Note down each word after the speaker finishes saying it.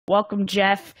Welcome,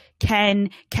 Jeff, Ken,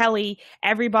 Kelly,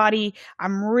 everybody.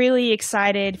 I'm really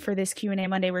excited for this Q&A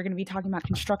Monday. We're going to be talking about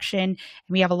construction,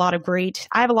 and I have a lot of great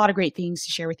things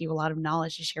to share with you, a lot of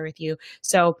knowledge to share with you.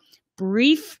 So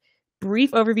brief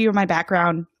overview of my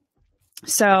background.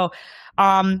 So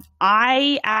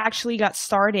I actually got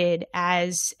started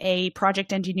as a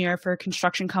project engineer for a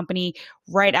construction company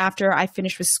right after I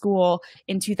finished with school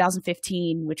in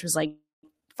 2015, which was like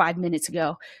 5 minutes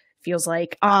ago, feels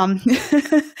like.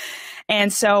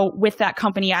 And so with that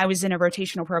company, I was in a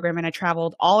rotational program and I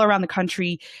traveled all around the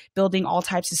country building all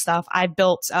types of stuff. I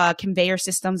built conveyor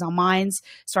systems on mines.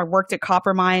 So I worked at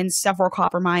copper mines, several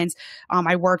copper mines.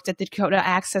 I worked at the Dakota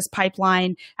Access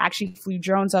Pipeline, actually flew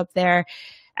drones up there,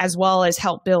 as well as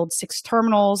helped build 6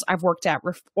 terminals. I've worked at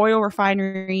oil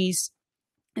refineries.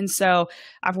 And so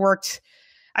I've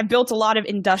built a lot of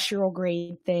industrial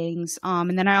grade things.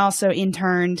 And then I also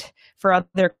interned for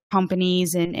other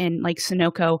companies and like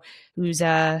Sunoco, who's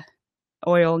a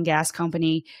oil and gas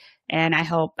company. And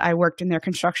I worked in their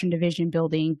construction division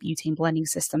building butane blending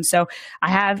systems. So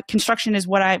construction is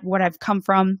what I've come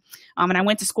from. And I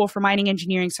went to school for mining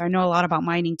engineering, so I know a lot about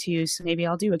mining too. So maybe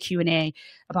I'll do a Q&A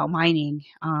about mining.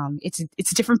 It's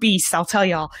a different beast, I'll tell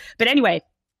y'all. But anyway,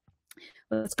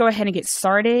 let's go ahead and get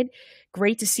started.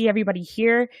 Great to see everybody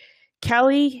here.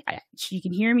 Kelly, you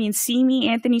can hear me and see me.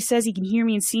 Anthony says he can hear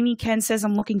me and see me. Ken says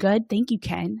I'm looking good. Thank you,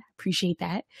 Ken. Appreciate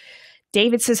that.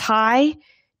 David says hi.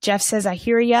 Jeff says I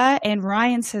hear ya. And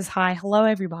Ryan says hi. Hello,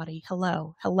 everybody.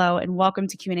 Hello, and welcome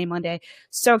to Q&A Monday.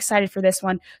 So excited for this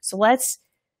one. So let's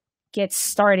get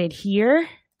started here.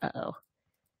 Oh,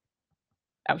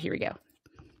 here we go.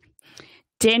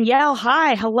 Danielle,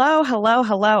 hi.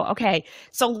 Hello. Okay,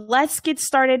 so let's get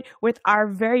started with our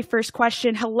very first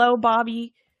question. Hello,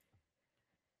 Bobby.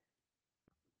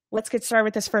 Let's get started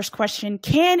with this first question.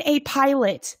 Can a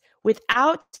pilot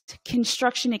without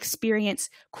construction experience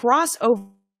cross over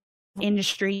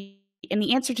industry? And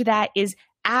the answer to that is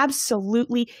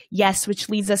absolutely yes, which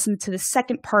leads us into the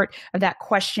second part of that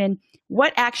question.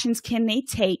 What actions can they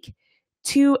take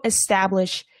to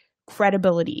establish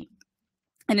credibility?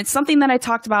 And it's something that I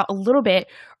talked about a little bit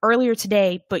earlier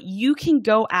today, but you can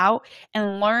go out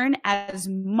and learn as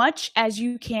much as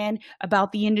you can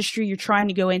about the industry you're trying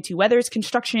to go into, whether it's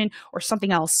construction or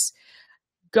something else.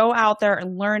 Go out there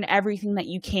and learn everything that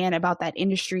you can about that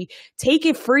industry. Take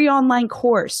a free online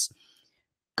course.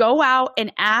 Go out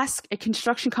and ask a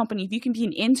construction company if you can be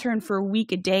an intern for a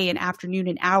week, a day, an afternoon,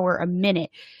 an hour, a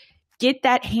minute. Get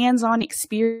that hands-on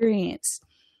experience.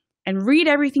 And read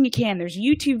everything you can. There's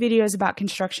YouTube videos about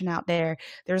construction out there.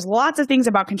 There's lots of things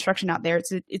about construction out there.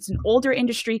 It's an older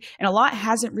industry and a lot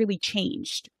hasn't really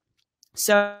changed.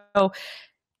 So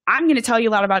I'm going to tell you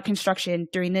a lot about construction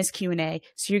during this Q&A.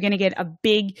 So you're going to get a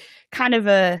big kind of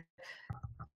a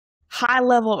high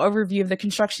level overview of the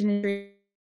construction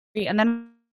industry. And then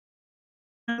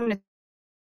I'm going to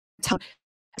tell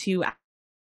you to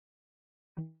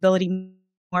ability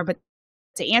more, but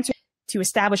to answer, to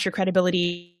establish your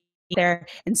credibility there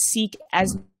and seek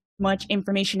as much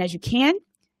information as you can.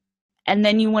 And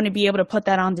then you want to be able to put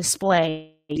that on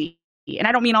display. And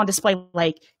I don't mean on display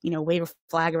like, wave a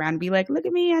flag around and be like, look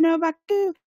at me, I know about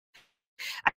you.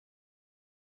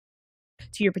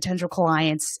 To your potential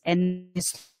clients and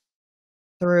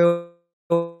through,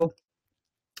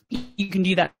 you can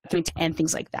do that and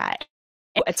things like that.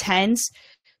 Attends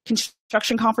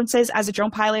construction conferences as a drone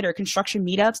pilot or construction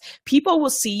meetups, people will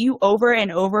see you over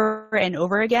and over and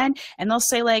over again, and they'll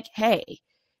say like, hey,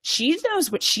 she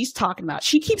knows what she's talking about.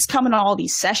 She keeps coming to all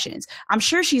these sessions. I'm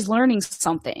sure she's learning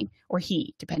something, or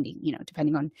he,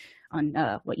 depending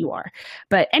on what you are.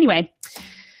 But anyway,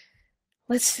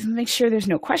 let's make sure there's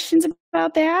no questions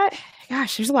about that.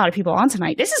 Gosh, there's a lot of people on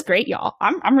tonight. This is great, y'all.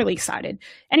 I'm really excited.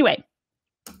 Anyway,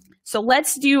 so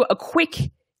let's do a quick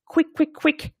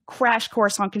crash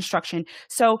course on construction.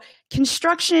 So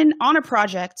construction on a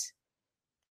project,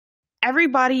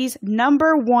 everybody's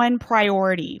number one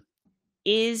priority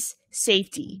is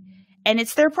safety. And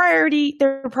it's their priority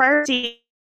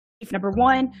number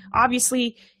one.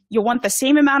 Obviously, you'll want the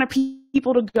same amount of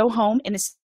people to go home in the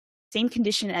same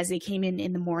condition as they came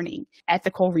in the morning.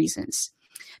 Ethical reasons.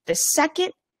 The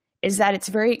second is that it's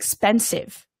very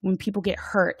expensive when people get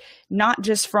hurt, not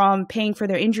just from paying for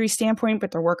their injury standpoint, but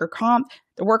their workers'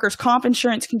 comp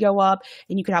insurance can go up,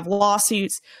 and you could have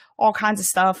lawsuits, all kinds of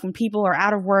stuff when people are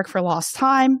out of work for lost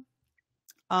time.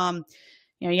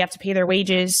 You have to pay their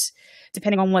wages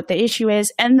depending on what the issue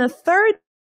is. And the third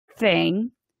thing,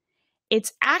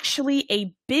 it's actually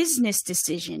a business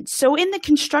decision. So in the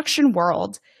construction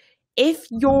world, if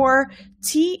your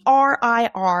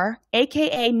TRIR,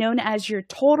 aka known as your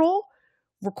total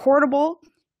recordable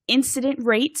incident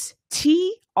rate,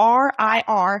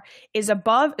 TRIR, is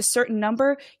above a certain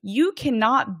number, you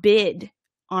cannot bid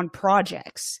on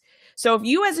projects. So if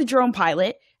you as a drone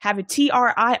pilot have a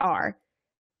TRIR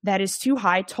that is too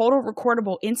high, total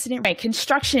recordable incident rate,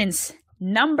 construction's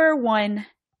number one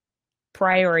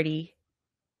priority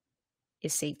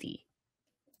is safety.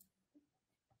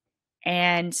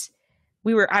 And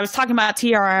I was talking about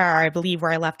TRIR, I believe,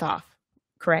 where I left off,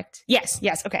 correct? Yes.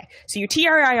 Okay. So your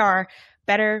TRIR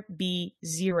better be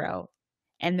 0.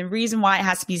 And the reason why it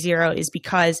has to be 0 is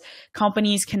because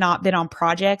companies cannot bid on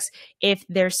projects if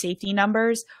their safety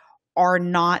numbers are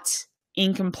not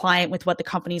in compliant with what the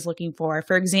company is looking for.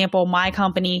 For example, my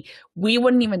company, we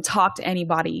wouldn't even talk to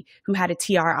anybody who had a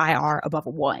TRIR above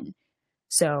a 1.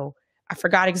 So I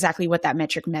forgot exactly what that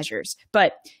metric measures.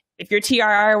 But if your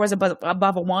TRIR was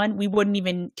above a 1, we wouldn't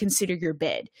even consider your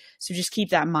bid. So just keep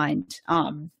that in mind,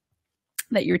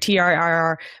 that your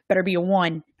TRIR better be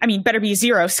better be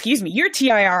 0, excuse me. Your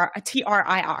TRIR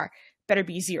better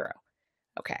be 0.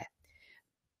 Okay.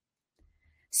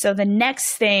 So the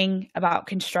next thing about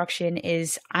construction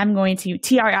is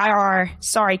TRIR,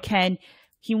 sorry, Ken,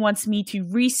 he wants me to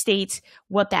restate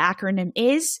what the acronym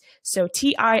is. So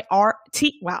TRIR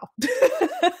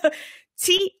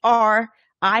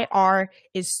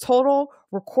is total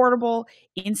recordable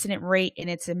incident rate, and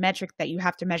it's a metric that you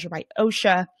have to measure by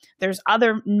OSHA. There's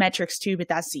other metrics too, but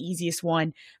that's the easiest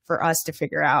one for us to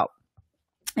figure out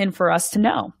and for us to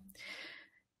know.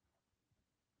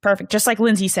 Perfect. Just like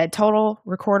Lindsay said, total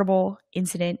recordable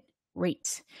incident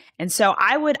rate. And so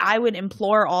I would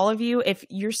implore all of you, if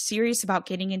you're serious about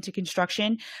getting into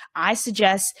construction, I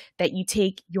suggest that you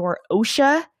take your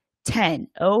OSHA 10,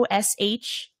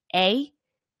 OSHA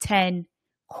 10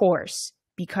 course,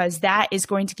 because that is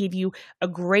going to give you a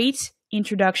great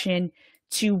introduction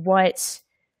to what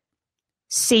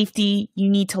safety you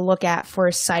need to look at for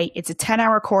a site. It's a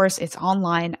 10-hour course. It's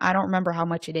online. I don't remember how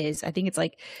much it is. I think it's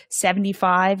like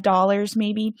 $75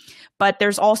 maybe, but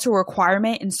there's also a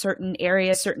requirement in certain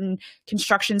areas, certain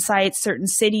construction sites, certain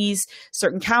cities,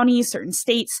 certain counties, certain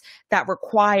states that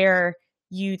require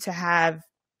you to have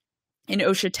an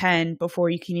OSHA 10 before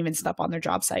you can even step on their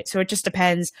job site. So it just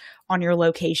depends on your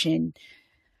location.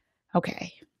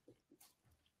 Okay.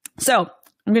 So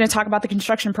I'm going to talk about the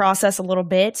construction process a little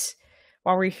bit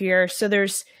while we're here. So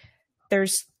there's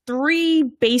 3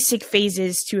 basic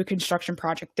phases to a construction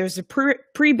project. There's a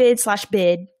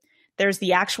pre-bid/bid. There's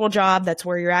the actual job. That's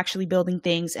where you're actually building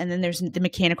things. And then there's the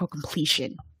mechanical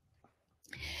completion.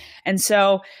 And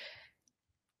so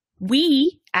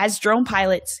we, as drone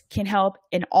pilots, can help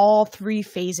in all 3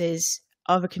 phases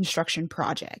of a construction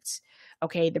project.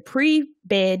 Okay, the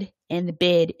pre-bid and the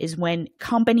bid is when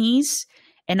companies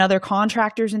and other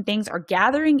contractors and things are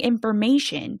gathering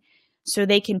information so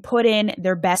they can put in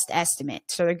their best estimate.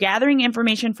 So they're gathering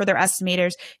information for their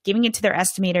estimators, giving it to their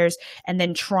estimators, and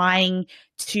then trying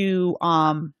to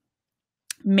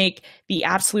make the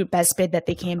absolute best bid that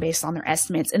they can based on their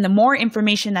estimates. And the more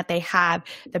information that they have,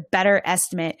 the better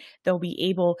estimate they'll be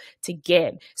able to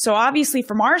give. So obviously,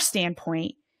 from our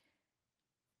standpoint,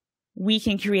 we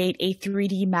can create a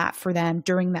 3D map for them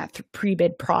during that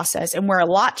pre-bid process. And we're a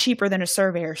lot cheaper than a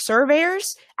surveyor.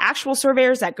 Actual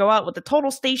surveyors that go out with the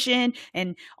total station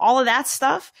and all of that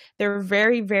stuff, they're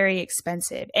very, very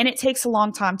expensive. And it takes a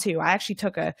long time too. I had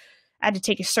to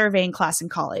take a surveying class in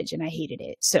college and I hated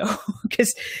it. So,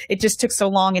 because it just took so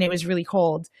long and it was really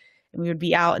cold and we would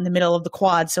be out in the middle of the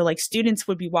quad. So like students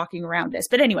would be walking around us.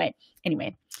 But anyway,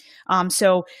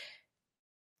 so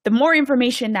the more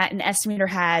information that an estimator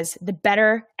has, the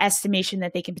better estimation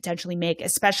that they can potentially make,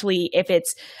 especially if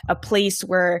it's a place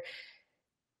where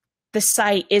the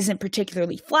site isn't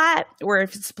particularly flat, or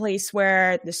if it's a place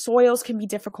where the soils can be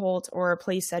difficult, or a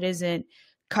place that isn't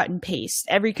cut and paste.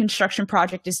 Every construction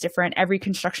project is different. Every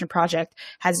construction project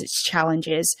has its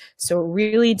challenges. So it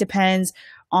really depends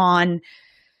on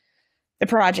the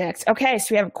project. Okay, so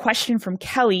we have a question from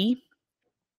Kelly.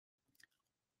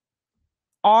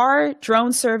 Are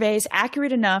drone surveys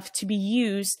accurate enough to be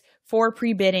used for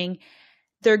pre-bidding?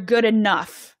 They're good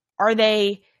enough. Are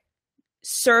they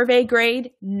survey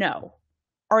grade? No.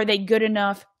 Are they good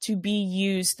enough to be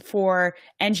used for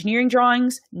engineering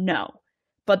drawings? No.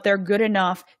 But they're good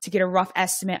enough to get a rough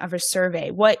estimate of a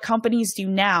survey. What companies do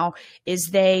now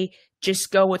is they just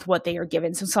go with what they are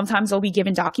given. So sometimes they'll be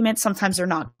given documents, sometimes they're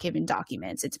not given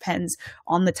documents. It depends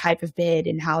on the type of bid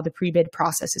and how the pre-bid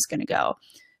process is going to go.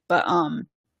 But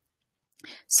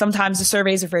sometimes the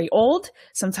surveys are very old.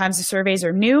 Sometimes the surveys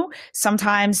are new.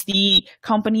 Sometimes the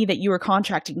company that you are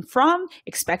contracting from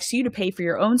expects you to pay for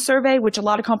your own survey, which a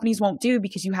lot of companies won't do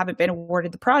because you haven't been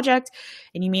awarded the project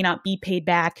and you may not be paid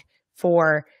back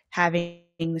for having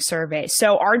the survey.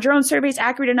 So are drone surveys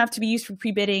accurate enough to be used for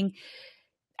pre-bidding?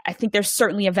 I think there's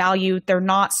certainly a value. They're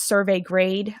not survey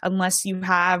grade unless you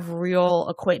have real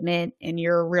equipment and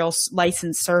you're a real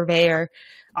licensed surveyor,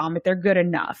 but they're good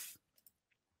enough.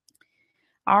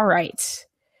 All right.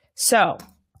 So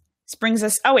this brings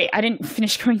us, oh wait, I didn't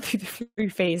finish going through the 3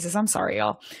 phases. I'm sorry,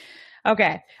 y'all.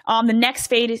 Okay. The next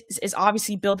phase is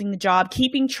obviously building the job.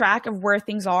 Keeping track of where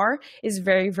things are is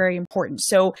very, very important.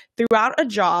 So throughout a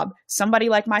job, somebody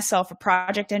like myself, a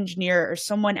project engineer or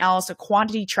someone else, a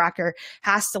quantity tracker,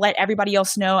 has to let everybody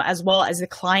else know, as well as the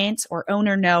client or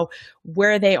owner know,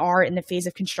 where they are in the phase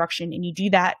of construction. And you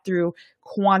do that through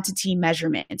quantity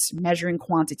measurements, measuring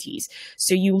quantities.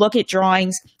 So you look at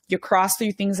drawings, you cross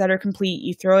through things that are complete,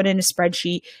 you throw it in a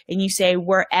spreadsheet, and you say,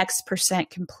 we're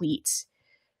X% complete.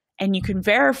 And you can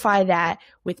verify that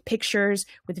with pictures,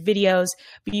 with videos,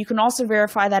 but you can also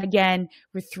verify that again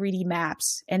with 3D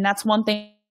maps. And that's one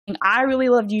thing I really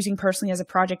loved using personally as a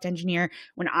project engineer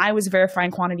when I was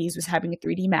verifying quantities, was having a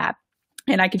 3D map.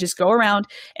 And I could just go around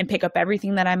and pick up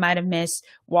everything that I might have missed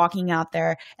walking out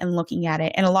there and looking at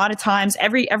it. And a lot of times,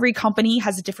 every company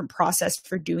has a different process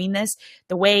for doing this.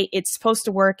 The way it's supposed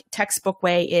to work, textbook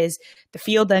way, is the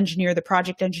field engineer, the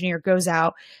project engineer goes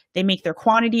out, they make their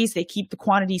quantities, they keep the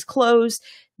quantities closed,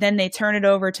 then they turn it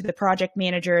over to the project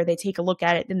manager, they take a look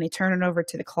at it, then they turn it over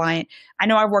to the client. I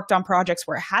know I've worked on projects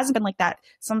where it hasn't been like that.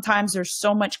 Sometimes there's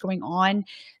so much going on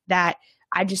that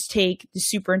I just take the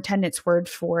superintendent's word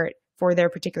for it, for their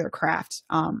particular craft.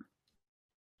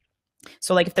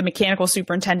 So like if the mechanical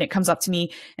superintendent comes up to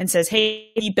me and says,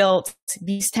 hey, he built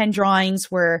these 10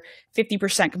 drawings, were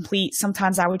 50% complete,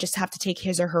 sometimes I would just have to take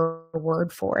his or her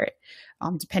word for it,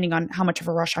 depending on how much of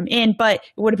a rush I'm in. But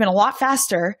it would have been a lot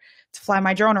faster to fly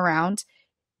my drone around,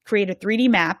 create a 3D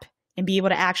map, and be able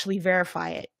to actually verify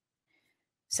it.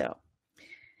 So,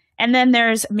 and then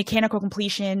there's mechanical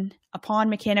completion. Upon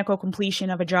mechanical completion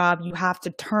of a job, you have to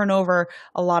turn over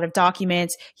a lot of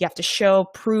documents. You have to show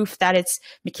proof that it's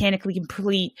mechanically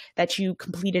complete, that you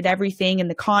completed everything in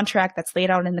the contract that's laid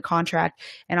out in the contract.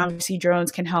 And obviously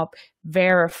drones can help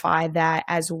verify that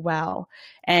as well.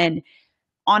 And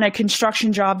on a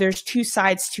construction job, there's 2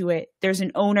 sides to it. There's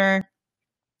an owner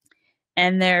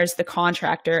and there's the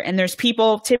contractor, and there's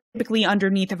people typically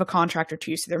underneath of a contractor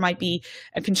too. So there might be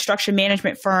a construction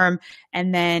management firm,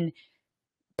 and then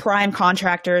prime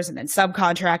contractors, and then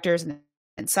subcontractors, and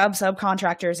then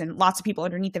subcontractors, and lots of people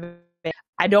underneath of it.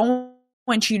 I don't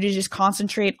want you to just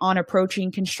concentrate on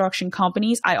approaching construction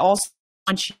companies. I also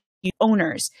want you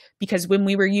owners, because when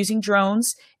we were using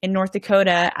drones in North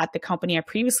Dakota at the company I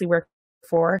previously worked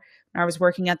for, when I was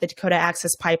working at the Dakota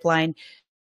Access Pipeline,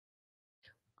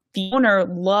 the owner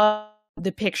loved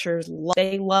the pictures.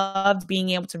 They loved being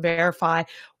able to verify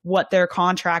what their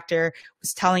contractor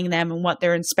was telling them and what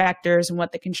their inspectors and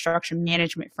what the construction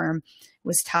management firm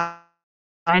was telling.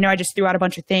 I know I just threw out a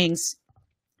bunch of things.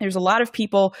 There's a lot of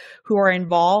people who are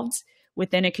involved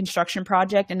within a construction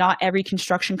project, and not every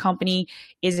construction company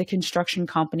is a construction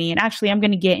company. And actually, I'm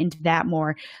going to get into that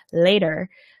more later.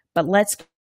 But let's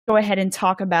go ahead and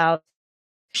talk about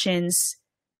options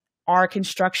are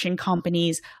construction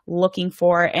companies looking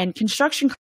for. And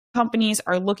construction companies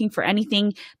are looking for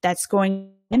anything that's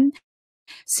going to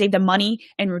save them money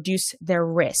and reduce their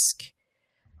risk.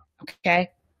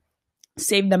 Okay?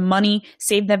 Save them money,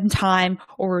 save them time,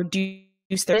 or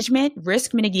reduce their management.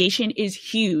 Risk mitigation is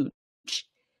huge.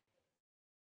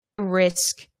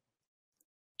 Risk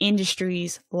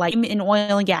industries like in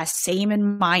oil and gas, same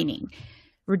in mining,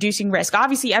 reducing risk.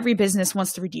 Obviously, every business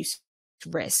wants to reduce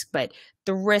risk, but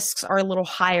the risks are a little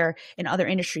higher in other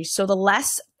industries. So the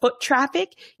less foot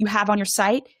traffic you have on your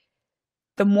site,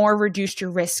 the more reduced your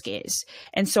risk is.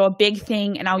 And so a big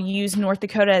thing, and I'll use North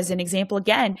Dakota as an example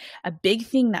again, a big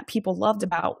thing that people loved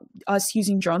about us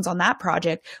using drones on that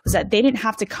project was that they didn't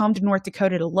have to come to North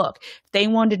Dakota to look. If they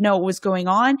wanted to know what was going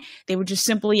on, they would just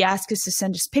simply ask us to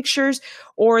send us pictures,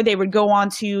 or they would go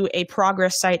onto a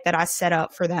progress site that I set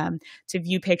up for them to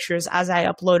view pictures as I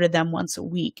uploaded them once a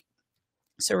week.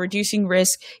 So reducing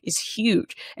risk is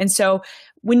huge. And so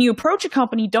when you approach a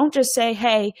company, don't just say,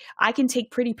 hey, I can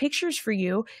take pretty pictures for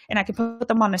you and I can put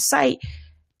them on a site.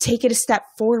 Take it a step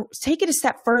forward, take it a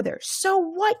step further. So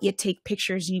what? You take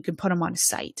pictures and you can put them on a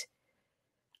site.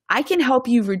 I can help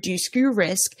you reduce your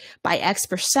risk by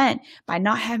X% by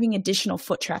not having additional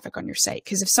foot traffic on your site.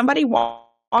 Because if somebody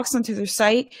walks onto their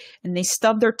site and they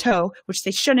stub their toe, which they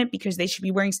shouldn't because they should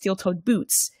be wearing steel-toed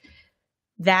boots,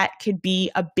 that could be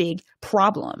a big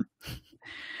problem.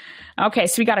 Okay,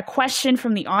 so we got a question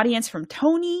from the audience from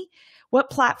Tony. What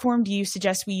platform do you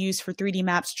suggest we use for 3D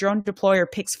maps, Drone Deploy or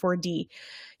Pix4D?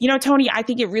 You know, Tony, I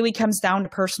think it really comes down to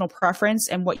personal preference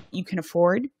and what you can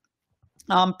afford.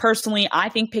 Personally, I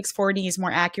think Pix4D is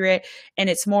more accurate and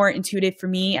it's more intuitive for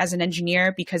me as an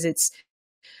engineer because it's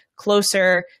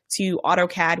closer to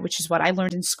AutoCAD, which is what I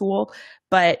learned in school.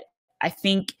 But I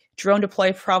think Drone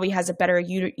Deploy probably has a better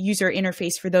user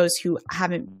interface for those who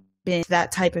haven't been to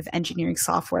that type of engineering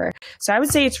software. So I would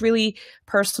say it's really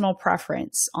personal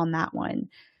preference on that one.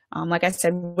 Like I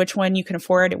said, which one you can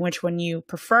afford and which one you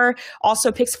prefer.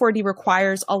 Also, Pix4D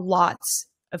requires a lot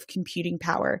of computing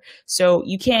power. So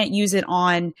you can't use it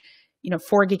on,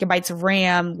 4 gigabytes of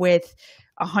RAM with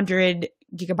 100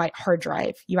 gigabyte hard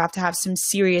drive. You have to have some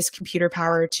serious computer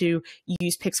power to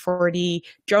use Pix4D.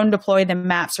 Drone Deploy, the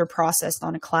maps are processed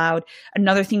on a cloud.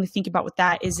 Another thing to think about with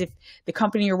that is if the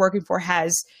company you're working for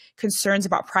has concerns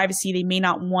about privacy, they may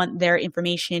not want their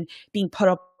information being put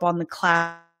up on the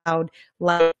cloud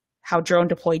like how Drone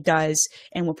Deploy does,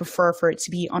 and would prefer for it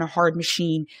to be on a hard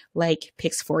machine like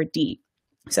Pix4D.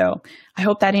 So I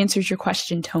hope that answers your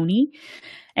question, Tony.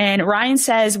 And Ryan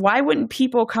says, why wouldn't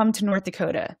people come to North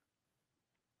Dakota?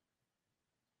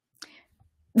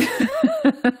 There's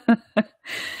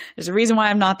a reason why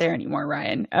I'm not there anymore,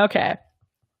 Ryan. Okay.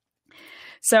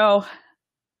 So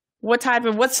what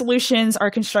solutions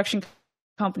are construction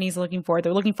companies looking for?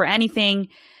 They're looking for anything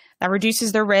that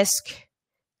reduces their risk.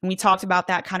 And we talked about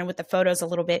that kind of with the photos a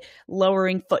little bit,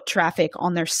 lowering foot traffic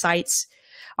on their sites.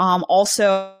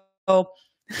 Also,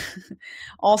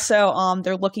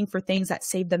 they're looking for things that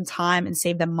save them time and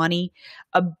save them money.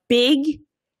 A big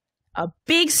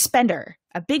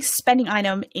spending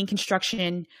item in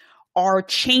construction are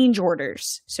change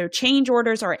orders. So change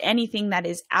orders are anything that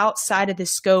is outside of the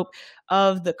scope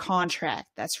of the contract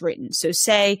that's written. So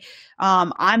say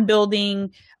I'm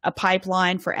building a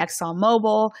pipeline for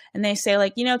ExxonMobil and they say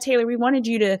like, Taylor, we wanted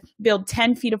you to build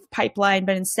 10 feet of pipeline,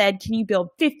 but instead can you build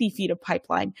 50 feet of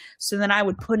pipeline? So then I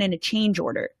would put in a change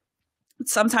order.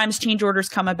 Sometimes change orders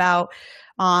come about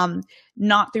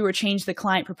not through a change the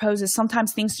client proposes.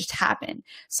 Sometimes things just happen.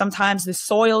 Sometimes the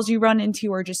soils you run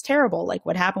into are just terrible, like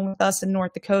what happened with us in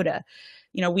North Dakota.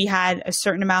 We had a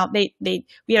certain amount, we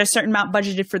had a certain amount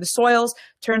budgeted for the soils.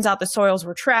 Turns out the soils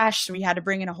were trash, so we had to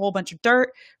bring in a whole bunch of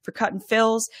dirt for cut and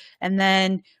fills. And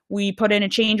then we put in a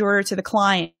change order to the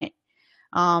client.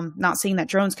 Not saying that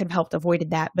drones could have helped avoided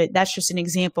that, but that's just an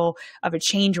example of a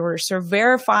change order. So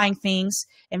verifying things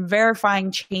and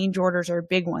verifying change orders are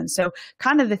big ones. So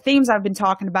kind of the themes I've been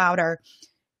talking about are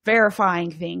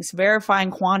verifying things, verifying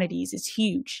quantities is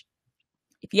huge.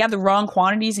 If you have the wrong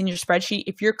quantities in your spreadsheet,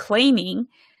 if you're claiming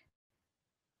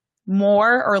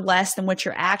more or less than what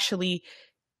you're actually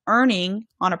earning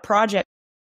on a project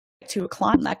to a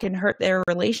client, that can hurt their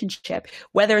relationship,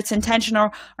 whether it's intentional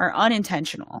or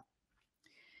unintentional.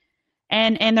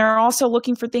 And they're also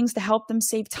looking for things to help them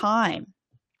save time.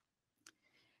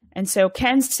 And so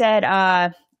Ken said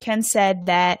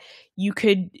that you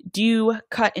could do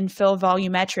cut and fill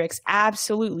volumetrics.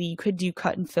 Absolutely, you could do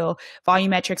cut and fill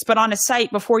volumetrics. But on a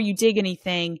site, before you dig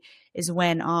anything is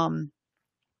when,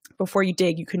 before you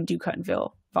dig, you couldn't do cut and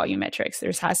fill volumetrics.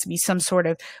 There has to be some sort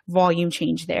of volume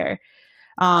change there.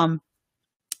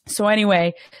 So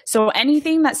anyway, so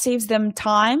anything that saves them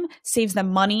time, saves them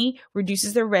money,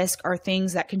 reduces their risk are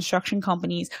things that construction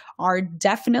companies are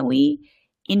definitely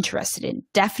interested in.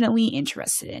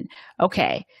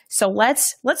 Okay. So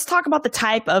let's talk about the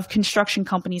type of construction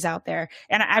companies out there.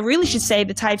 And I really should say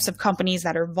the types of companies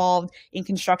that are involved in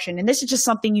construction. And this is just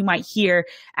something you might hear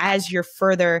as you're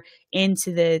further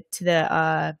into the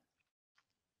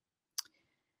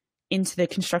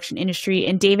construction industry.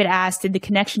 And David asked, did the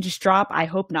connection just drop? I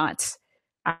hope not.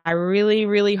 I really,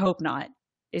 really hope not.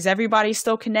 Is everybody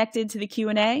still connected to the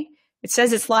Q&A? It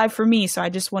says it's live for me, so I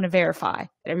just want to verify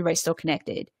that everybody's still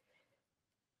connected.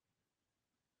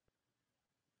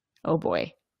 Oh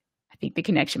boy, I think the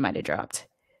connection might have dropped.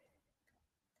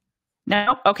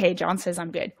 No? Okay, John says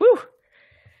I'm good. Whew.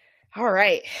 All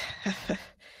right.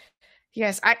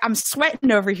 Yes, I'm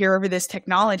sweating over here over this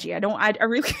technology. I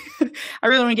really, I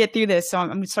really want to get through this. So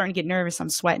I'm starting to get nervous. I'm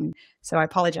sweating. So I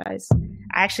apologize.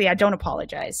 I don't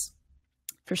apologize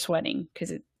for sweating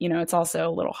because it's also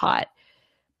a little hot.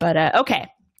 But okay.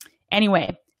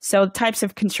 Anyway, so types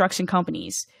of construction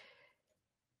companies.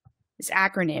 This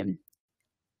acronym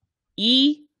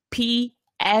EPFC: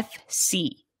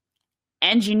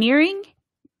 engineering,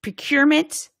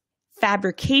 procurement,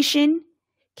 fabrication,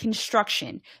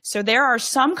 construction. So there are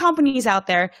some companies out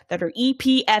there that are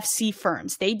EPFC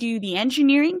firms. They do the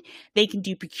engineering, they can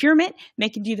do procurement, they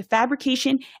can do the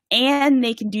fabrication, and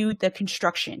they can do the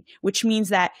construction, which means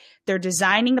that they're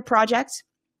designing the project,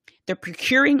 They're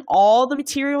procuring all the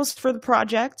materials for the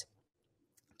project.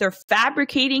 They're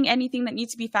fabricating anything that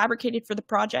needs to be fabricated for the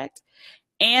project,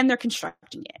 and they're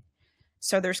constructing it.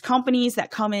 So there's companies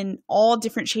that come in all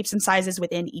different shapes and sizes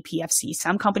within EPFC.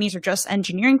 Some companies are just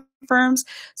engineering firms.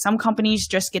 Some companies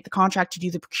just get the contract to do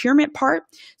the procurement part.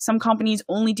 Some companies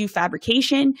only do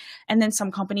fabrication, and then some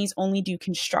companies only do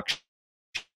construction.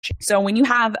 So when you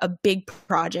have a big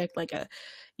project, like a,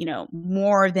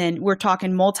 more than, we're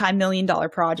talking multi-million-dollar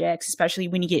projects, especially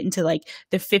when you get into like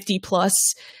the 50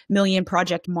 plus million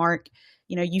project mark,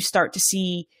 you start to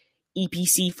see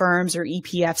EPC firms or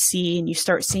EPFC, and you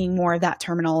start seeing more of that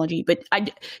terminology. But I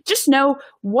just know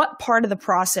what part of the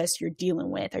process you're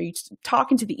dealing with. Are you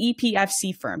talking to the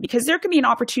EPFC firm? Because there can be an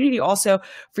opportunity also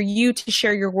for you to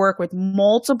share your work with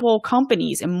multiple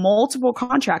companies and multiple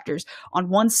contractors on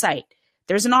one site.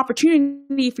 There's an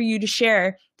opportunity for you to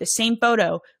share the same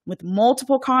photo with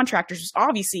multiple contractors, which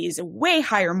obviously is a way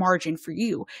higher margin for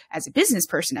you as a business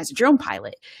person, as a drone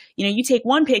pilot. You take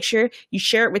one picture, you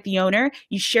share it with the owner,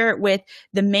 you share it with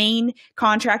the main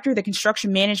contractor, the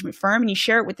construction management firm, and you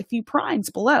share it with a few primes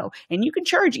below. And you can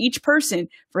charge each person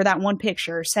for that one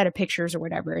picture or set of pictures or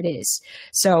whatever it is.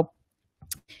 So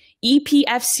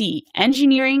EPFC,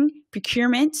 engineering,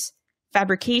 procurement,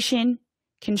 fabrication,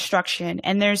 construction.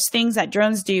 And there's things that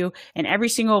drones do in every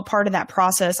single part of that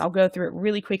process. I'll go through it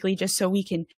really quickly just so we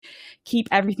can keep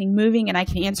everything moving and I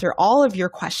can answer all of your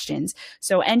questions.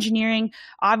 So engineering,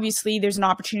 obviously there's an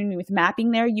opportunity with mapping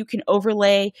there. You can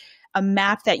overlay a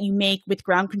map that you make with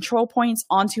ground control points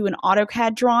onto an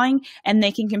AutoCAD drawing, and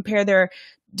they can compare their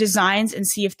designs and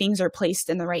see if things are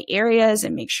placed in the right areas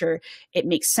and make sure it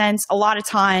makes sense. A lot of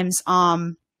times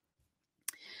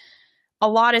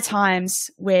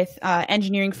with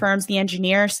engineering firms, the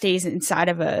engineer stays inside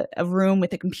of a room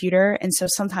with a computer. And so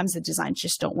sometimes the designs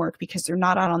just don't work because they're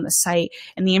not out on the site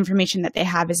and the information that they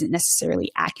have isn't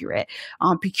necessarily accurate.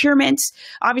 Procurement,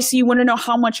 obviously you want to know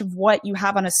how much of what you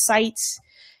have on a site,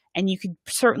 and you could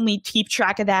certainly keep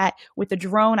track of that with a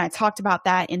drone. I talked about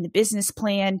that in the business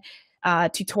plan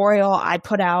tutorial I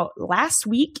put out last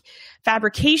week.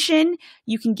 Fabrication,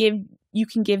 you can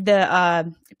give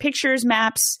the pictures,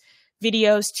 maps,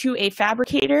 videos to a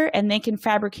fabricator, and they can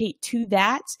fabricate to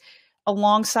that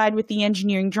alongside with the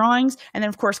engineering drawings. And then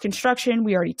of course, construction,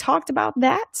 we already talked about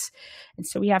that. And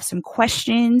so we have some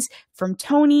questions from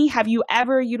Tony. Have you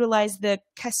ever utilized the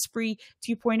Caspri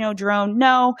 2.0 drone?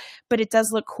 No, but it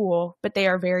does look cool, but they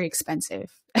are very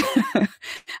expensive.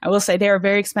 I will say they are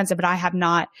very expensive, but I have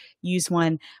not used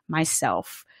one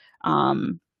myself.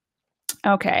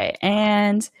 Okay.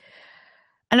 And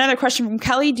another question from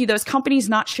Kelly, do those companies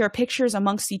not share pictures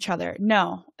amongst each other?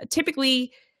 No.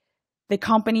 Typically, the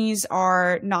companies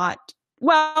are not,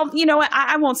 well,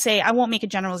 I won't make a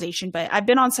generalization, but I've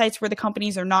been on sites where the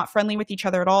companies are not friendly with each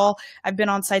other at all. I've been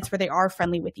on sites where they are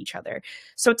friendly with each other.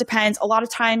 So it depends. A lot of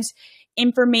times,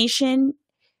 information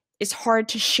is hard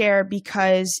to share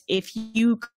because if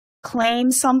you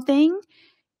claim something,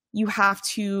 you have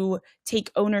to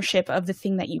take ownership of the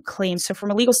thing that you claim. So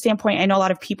from a legal standpoint, I know a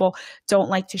lot of people don't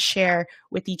like to share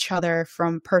with each other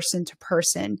from person to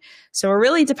person. So it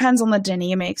really depends on the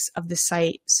dynamics of the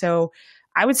site. So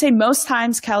I would say most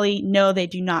times, Kelly, no, they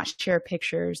do not share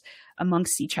pictures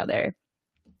amongst each other.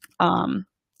 And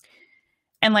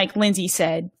like Lindsay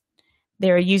said,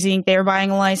 they're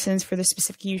buying a license for the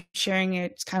specific use, sharing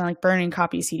it. It's kind of like burning a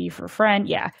copy of CD for a friend.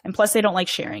 Yeah. And plus they don't like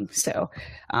sharing. So,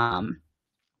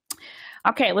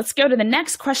 okay, let's go to the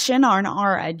next question on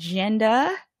our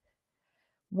agenda.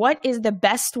 What is the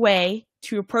best way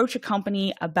to approach a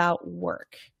company about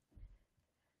work?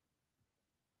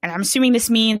 And I'm assuming this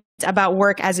means about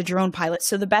work as a drone pilot.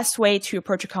 So the best way to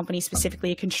approach a company,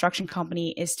 specifically a construction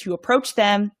company, is to approach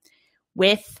them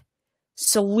with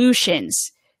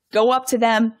solutions. Go up to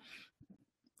them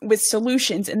with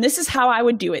solutions. And this is how I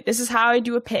would do it. This is how I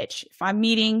do a pitch. If I'm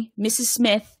meeting Mrs.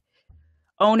 Smith,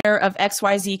 owner of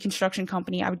XYZ construction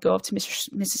company, I would go up to Mrs.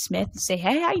 Smith and say,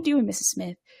 hey, how you doing, Mrs.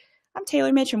 Smith? I'm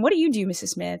Taylor Mitchum. What do you do, Mrs.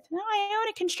 Smith? Oh, I own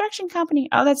a construction company.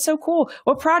 Oh, that's so cool.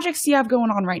 What projects do you have going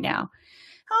on right now?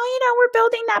 Oh, we're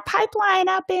building that pipeline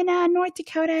up in North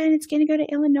Dakota, and it's going to go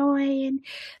to Illinois. And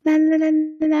nah, nah, nah,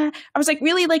 nah, nah. I was like,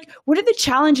 really? Like, what are the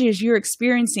challenges you're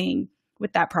experiencing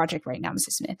with that project right now,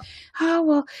 Mrs. Smith? Oh,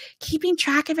 well, keeping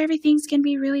track of everything's going to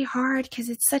be really hard because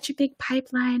it's such a big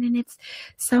pipeline and it's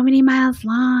so many miles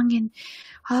long and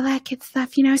all that good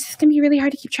stuff. It's just going to be really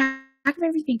hard to keep track of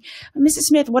everything. Mrs.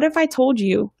 Smith, what if I told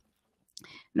you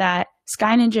that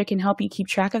Sky Ninja can help you keep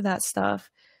track of that stuff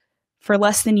for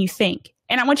less than you think?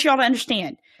 And I want you all to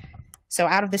understand. So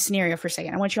out of this scenario for a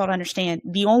second, I want you all to understand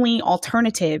the only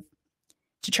alternative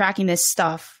to tracking this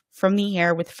stuff from the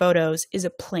air with photos is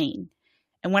a plane.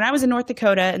 And when I was in North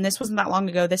Dakota, and this wasn't that long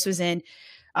ago, this was in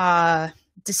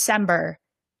December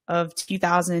of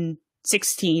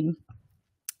 2016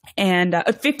 and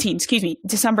 15, excuse me,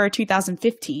 December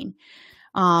 2015.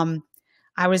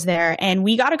 I was there and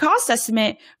we got a cost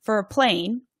estimate for a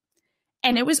plane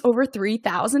and it was over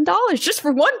 $3,000 just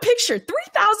for one picture.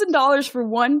 $3,000 for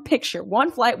one picture, one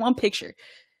flight, one picture.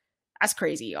 That's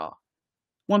crazy, y'all.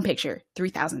 One picture,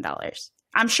 $3,000.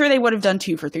 I'm sure they would have done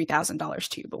two for $3,000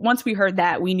 too. But once we heard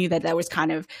that, we knew that that was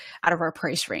kind of out of our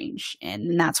price range.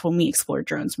 And that's when we explored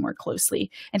drones more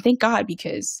closely. And thank God,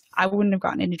 because I wouldn't have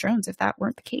gotten into drones if that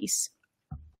weren't the case.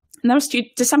 And that was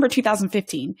December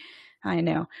 2015. I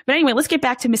know. But anyway, let's get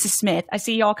back to Mrs. Smith. I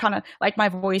see y'all kind of like my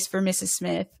voice for Mrs.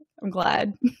 Smith. I'm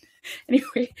glad.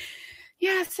 Anyway.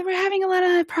 Yeah, so we're having a lot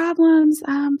of problems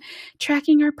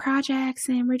tracking our projects,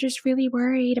 and we're just really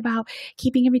worried about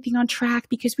keeping everything on track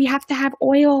because we have to have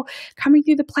oil coming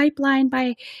through the pipeline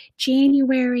by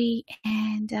January,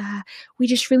 and we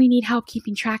just really need help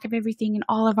keeping track of everything and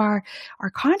all of our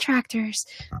contractors.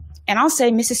 And I'll say,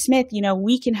 Mrs. Smith, you know,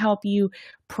 we can help you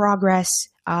progress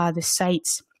the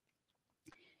sites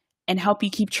and help you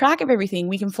keep track of everything.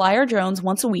 We can fly our drones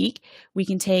once a week. We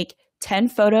can take 10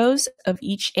 photos of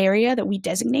each area that we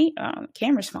designate.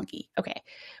 Camera's funky. Okay.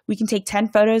 We can take 10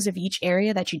 photos of each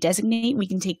area that you designate. We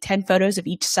can take 10 photos of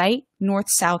each site, north,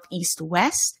 south, east,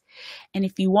 west. And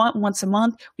if you want, once a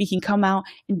month, we can come out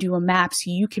and do a map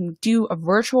so you can do a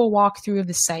virtual walkthrough of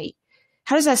the site.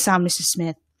 How does that sound, Mrs.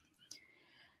 Smith?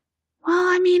 Well,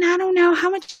 I mean, I don't know. How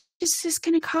much is this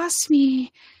going to cost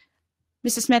me?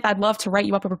 Mrs. Smith, I'd love to write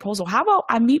you up a proposal. How about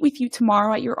I meet with you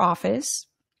tomorrow at your office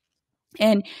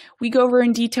and we go over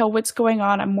in detail what's going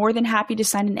on. I'm more than happy to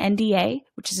sign an NDA,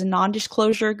 which is a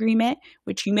non-disclosure agreement,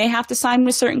 which you may have to sign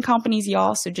with certain companies,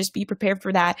 y'all. So just be prepared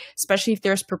for that, especially if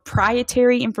there's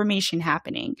proprietary information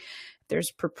happening. If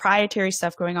there's proprietary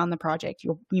stuff going on in the project,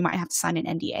 you might have to sign an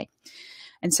NDA.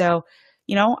 And so,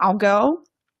 you know, I'll go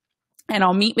and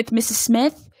I'll meet with Mrs.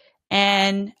 Smith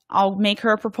and I'll make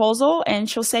her a proposal and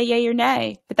she'll say yay or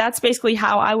nay. But that's basically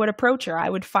how I would approach her. I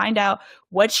would find out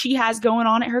what she has going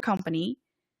on at her company,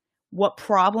 what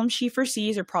problems she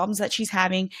foresees or problems that she's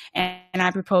having, and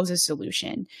I propose a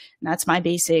solution. And that's my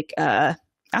basic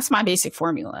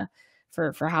formula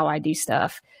for how I do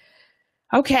stuff.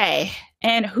 Okay.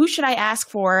 And who should I ask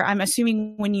for? I'm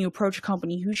assuming when you approach a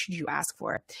company, who should you ask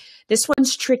for? This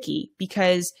one's tricky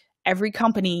because every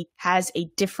company has a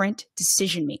different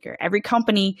decision maker. Every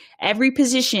company, every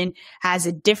position has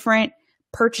a different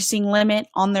purchasing limit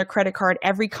on their credit card.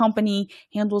 Every company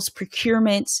handles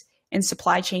procurements and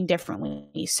supply chain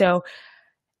differently. So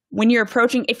when you're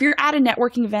approaching, if you're at a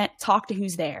networking event, talk to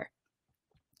who's there.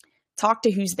 Talk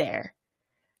to who's there.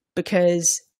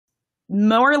 Because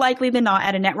more likely than not,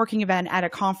 at a networking event, at a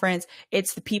conference,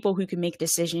 it's the people who can make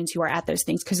decisions who are at those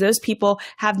things, because those people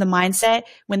have the mindset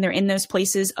when they're in those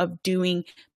places of doing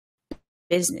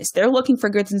business. They're looking for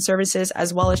goods and services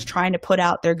as well as trying to put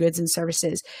out their goods and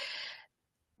services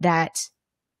that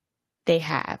they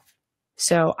have.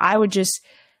 So I would just,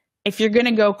 if you're going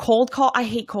to go cold call, I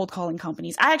hate cold calling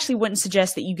companies. I actually wouldn't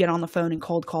suggest that you get on the phone and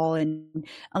cold call, and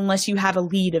unless you have a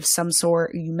lead of some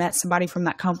sort, or you met somebody from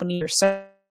that company or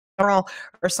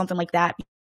or something like that.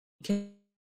 Because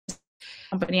the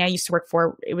company I used to work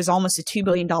for, it was almost a $2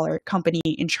 billion company,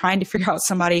 and trying to figure out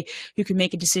somebody who could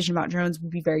make a decision about drones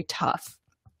would be very tough.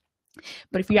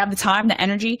 But if you have the time, the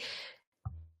energy,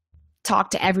 talk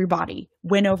to everybody,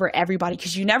 win over everybody,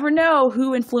 because you never know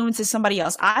who influences somebody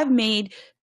else. I've made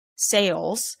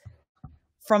sales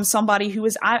from somebody who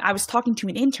was, I was talking to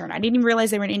an intern. I didn't even realize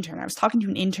they were an intern. I was talking to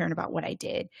an intern about what I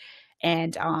did.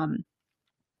 And,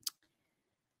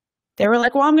 they were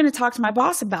like, well, I'm going to talk to my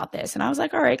boss about this. And I was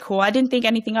like, all right, cool. I didn't think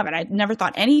anything of it. I never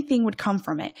thought anything would come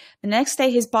from it. The next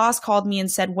day, his boss called me and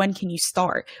said, when can you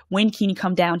start? When can you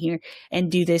come down here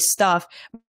and do this stuff?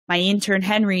 My intern,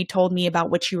 Henry, told me about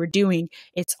what you were doing.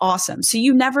 It's awesome. So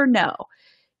you never know.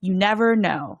 You never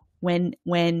know when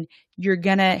you're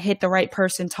going to hit the right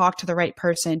person, talk to the right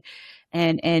person,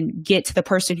 and get to the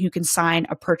person who can sign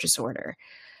a purchase order.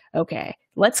 Okay,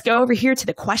 let's go over here to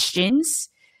the questions.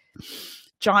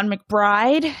 John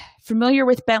McBride, familiar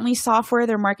with Bentley software?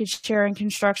 Their market share in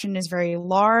construction is very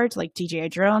large, like DJI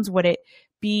drones. Would it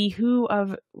be who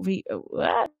of the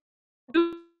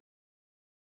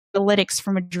analytics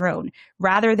from a drone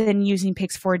rather than using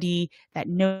Pix 4D that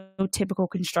no typical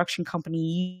construction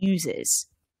company uses?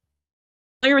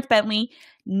 Familiar with Bentley?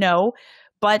 No.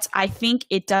 But I think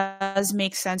it does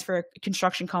make sense for a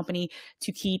construction company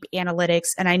to keep analytics.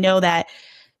 And I know that,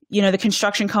 you know, the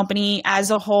construction company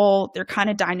as a whole, they're kind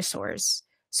of dinosaurs.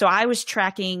 So I was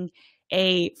tracking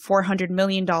a $400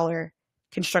 million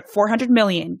 $400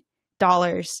 million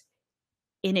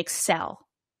in Excel.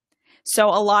 So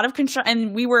a lot of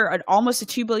and we were almost a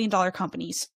 $2 billion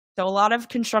company. So a lot of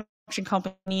construction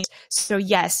companies. So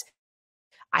yes,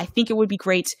 I think it would be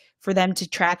great for them to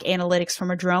track analytics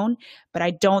from a drone, but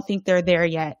I don't think they're there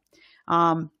yet.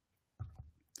 I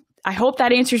hope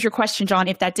that answers your question, John.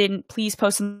 If that didn't, please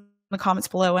post in the comments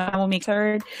below and I will make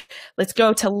third. Let's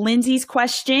go to Lindsay's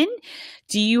question.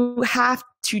 Do you have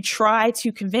to try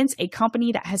to convince a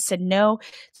company that has said no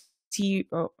to you?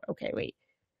 Oh, okay, wait.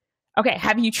 Okay,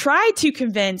 have you tried to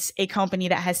convince a company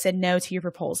that has said no to your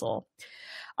proposal?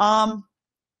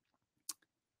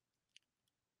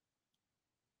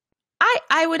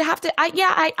 I would have to,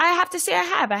 I have to say I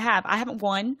haven't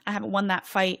won that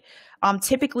fight.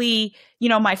 Typically,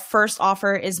 my first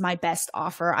offer is my best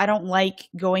offer. I don't like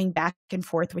going back and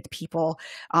forth with people.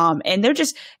 And they're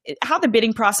just, how the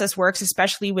bidding process works,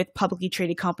 especially with publicly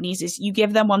traded companies, is you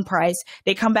give them one price,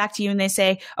 they come back to you and they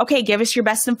say, okay, give us your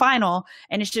best and final.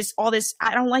 And it's just all this,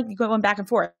 I don't like going back and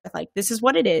forth. Like, this is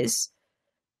what it is.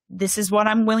 This is what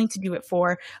I'm willing to do it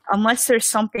for, unless there's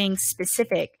something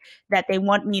specific that they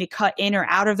want me to cut in or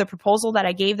out of the proposal that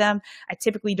I gave them. I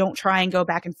typically don't try and go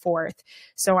back and forth.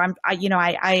 So I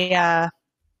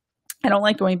don't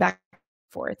like going back and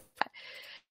forth.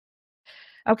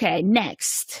 Okay,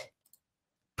 next.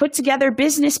 Put together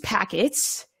business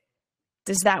packets.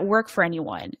 Does that work for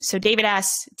anyone? So David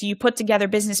asks, do you put together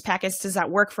business packets? Does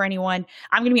that work for anyone?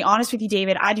 I'm going to be honest with you,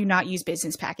 David. I do not use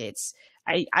business packets.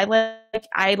 I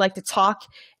like to talk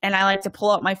and I like to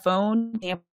pull out my phone,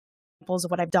 examples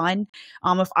of what I've done.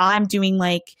 If I'm doing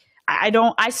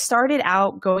I started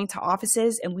out going to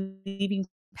offices and leaving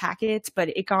packets, but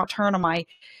it got turned on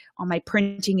my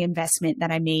printing investment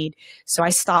that I made. So I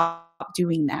stopped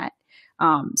doing that.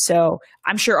 So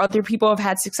I'm sure other people have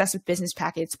had success with business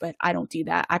packets, but I don't do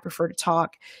that. I prefer to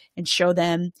talk and show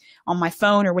them on my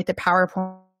phone or with the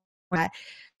PowerPoint.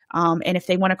 And if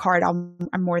they want a card, I'm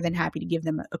more than happy to give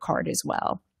them a card as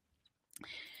well.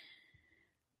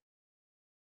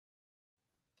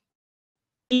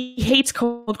 He hates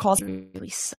cold calls. They really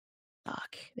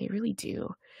suck. They really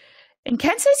do. And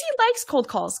Ken says he likes cold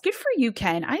calls. Good for you,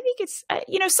 Ken. I think it's,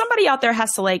 somebody out there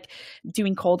has to like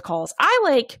doing cold calls. I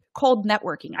like cold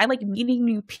networking. I like meeting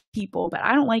new people, but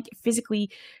I don't like physically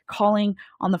calling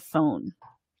on the phone.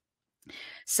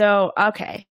 So,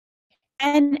 okay.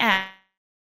 And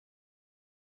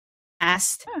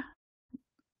asked,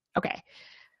 okay,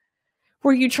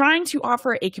 were you trying to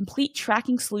offer a complete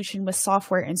tracking solution with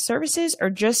software and services or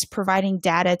just providing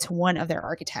data to one of their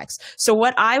architects? So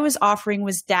what I was offering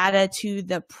was data to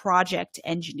the project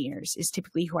engineers is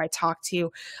typically who I talk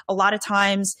to a lot of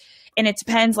times. And it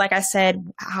depends, like I said,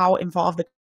 how involved the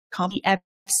company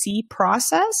FC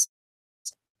process.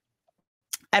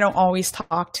 I don't always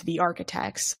talk to the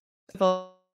architects. A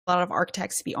lot of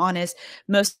architects, to be honest,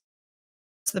 most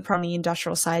of the problem on the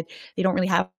industrial side, they don't really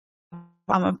have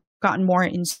gotten more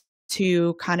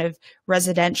into kind of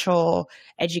residential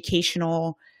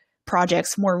educational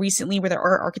projects more recently where there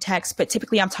are architects, but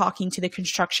typically I'm talking to the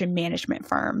construction management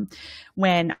firm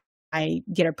when I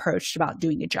get approached about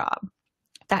doing a job.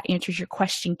 If that answers your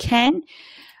question, Ken.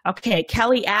 Okay,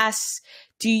 Kelly asks,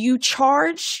 do you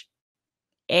charge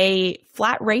a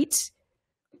flat rate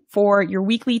for your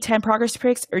weekly 10 progress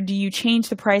picks, or do you change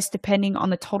the price depending on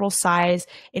the total size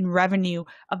and revenue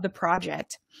of the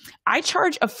project? I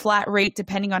charge a flat rate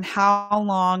depending on how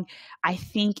long I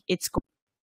think it's going.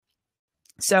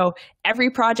 So every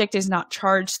project is not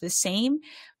charged the same,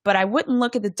 but I wouldn't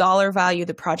look at the dollar value of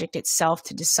the project itself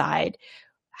to decide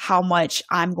how much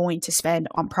I'm going to spend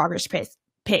on progress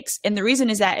picks. And the reason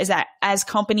is that as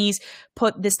companies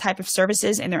put this type of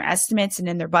services in their estimates and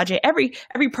in their budget,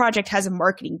 every project has a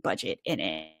marketing budget in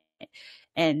it,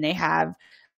 and they have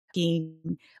a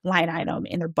line item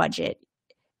in their budget.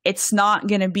 It's not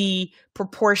going to be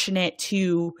proportionate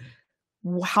to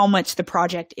how much the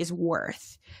project is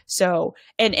worth. So,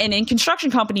 and in construction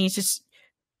companies, just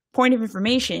point of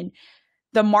information,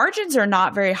 the margins are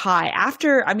not very high.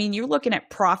 You're looking at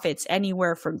profits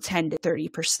anywhere from 10 to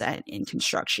 30% in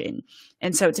construction.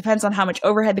 And so it depends on how much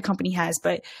overhead the company has,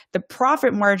 but the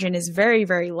profit margin is very,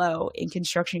 very low in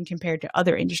construction compared to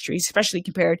other industries, especially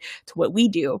compared to what we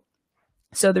do.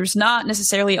 So there's not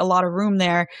necessarily a lot of room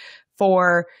there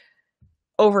for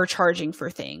overcharging for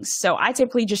things. So I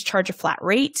typically just charge a flat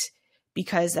rate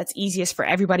because that's easiest for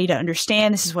everybody to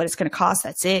understand. This is what it's going to cost.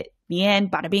 That's it. The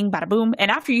end, bada bing, bada boom.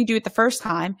 And after you do it the first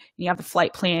time, you have the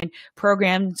flight plan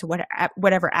programmed to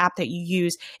whatever app that you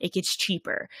use, it gets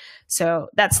cheaper. So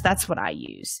that's what I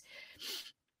use.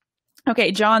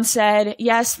 Okay, John said,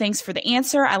 yes, thanks for the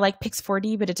answer. I like Pix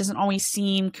 4D, but it doesn't always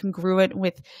seem congruent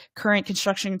with current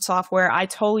construction software. I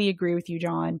totally agree with you,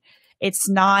 John. It's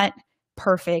not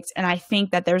perfect. And I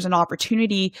think that there's an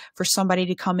opportunity for somebody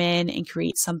to come in and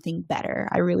create something better.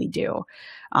 I really do.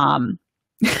 Um,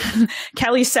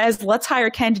 Kelly says, let's hire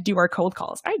Ken to do our cold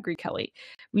calls. I agree, Kelly.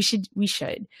 We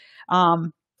should.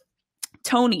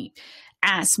 Tony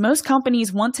asks, most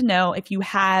companies want to know if you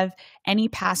have any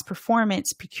past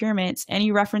performance, procurements,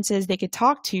 any references they could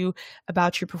talk to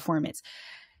about your performance.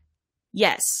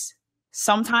 Yes.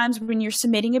 Sometimes when you're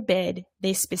submitting a bid,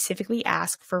 they specifically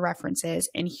ask for references.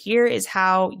 And here is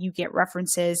how you get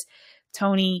references.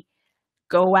 Tony,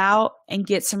 go out and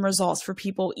get some results for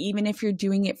people, even if you're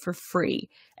doing it for free.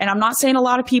 And I'm not saying a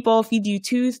lot of people, if you do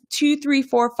two, three,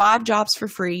 four, 5 jobs for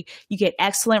free, you get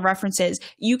excellent references.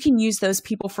 You can use those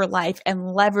people for life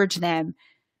and leverage them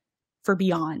for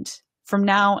beyond, from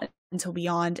now until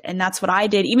beyond. And that's what I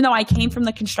did. Even though I came from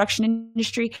the construction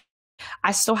industry,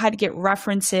 I still had to get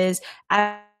references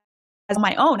as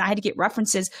my own. I had to get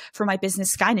references for my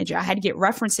business, Sky Ninja. I had to get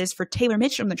references for Taylor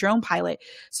Mitchum, the drone pilot.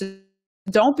 So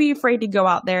don't be afraid to go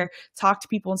out there, talk to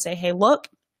people and say, hey, look,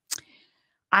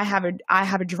 I have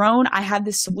a drone. I have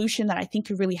this solution that I think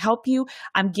could really help you.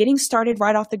 I'm getting started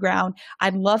right off the ground.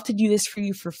 I'd love to do this for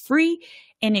you for free.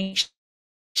 In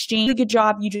exchange, a good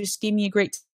job. You just gave me a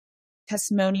great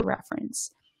testimonial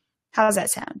reference. How does that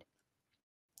sound?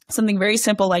 Something very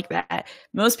simple like that.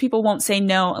 Most people won't say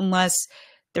no unless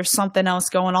there's something else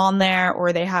going on there,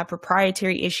 or they have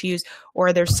proprietary issues,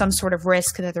 or there's some sort of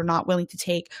risk that they're not willing to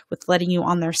take with letting you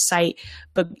on their site.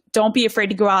 But don't be afraid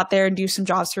to go out there and do some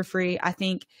jobs for free. I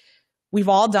think we've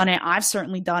all done it. I've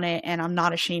certainly done it, and I'm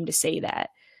not ashamed to say that.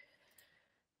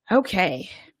 Okay.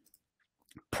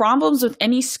 Problems with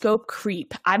any scope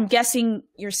creep. I'm guessing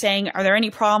you're saying, are there any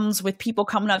problems with people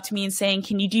coming up to me and saying,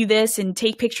 can you do this and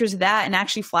take pictures of that and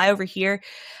actually fly over here?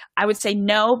 I would say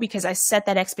no, because I set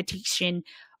that expectation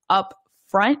up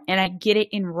front and I get it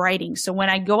in writing. So when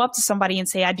I go up to somebody and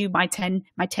say, I do my 10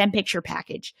 picture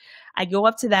package, I go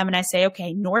up to them and I say,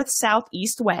 okay, north, south,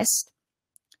 east, west,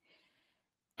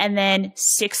 and then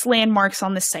 6 landmarks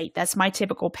on the site. That's my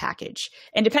typical package.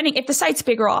 And depending, if the site's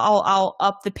bigger, I'll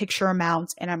up the picture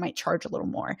amount and I might charge a little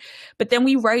more. But then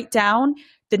we write down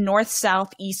the north,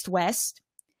 south, east, west,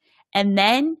 and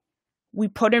then we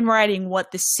put in writing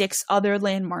what the 6 other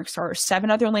landmarks are, or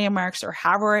 7 other landmarks, or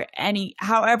however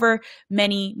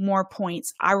many more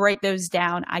points. I write those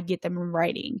down. I get them in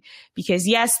writing, because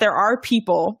yes, there are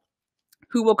people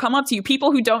who will come up to you,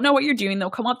 people who don't know what you're doing. They'll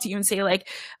come up to you and say like,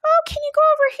 oh, can you go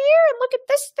over here and look at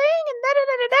this thing and da da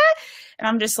da da da. And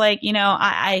I'm just like,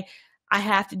 I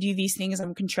have to do these things.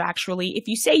 I'm contractually, if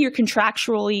you say you're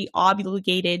contractually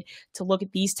obligated to look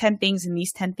at these 10 things and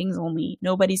these 10 things only,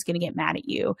 nobody's going to get mad at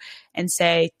you and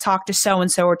say, talk to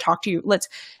so-and-so or talk to you.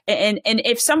 And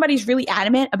if somebody's really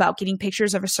adamant about getting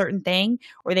pictures of a certain thing,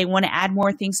 or they want to add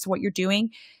more things to what you're doing,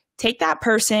 take that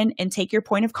person and take your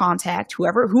point of contact,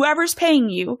 whoever's paying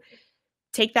you,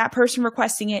 take that person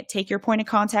requesting it, take your point of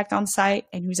contact on site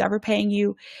and who's ever paying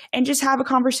you, and just have a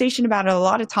conversation about it. A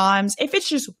lot of times, if it's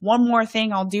just one more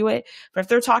thing, I'll do it. But if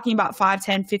they're talking about 5,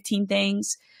 10, 15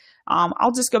 things,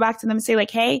 I'll just go back to them and say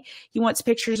like, hey, he wants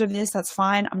pictures of this. That's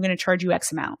fine. I'm going to charge you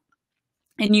X amount.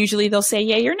 And usually they'll say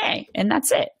yay or nay, and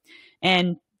that's it.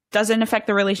 And doesn't affect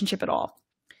the relationship at all.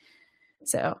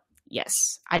 So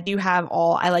yes, I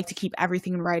like to keep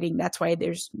everything in writing. That way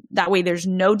there's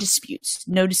no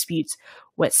disputes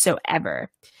whatsoever.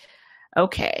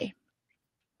 Okay.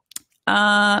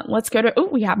 Let's go to,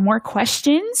 we have more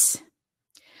questions.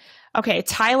 Okay.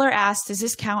 Tyler asked, does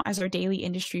this count as our daily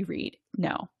industry read?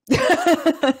 No.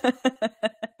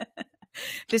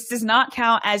 This does not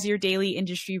count as your daily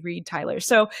industry read, Tyler.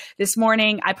 So this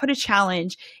morning I put a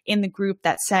challenge in the group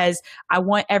that says, I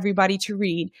want everybody to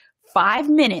read 5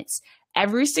 minutes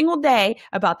every single day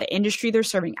about the industry they're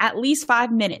serving, at least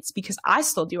 5 minutes, because I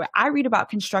still do it. I read about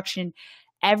construction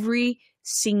every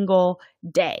single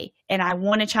day, and I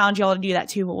want to challenge y'all to do that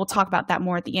too, but we'll talk about that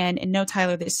more at the end. And no,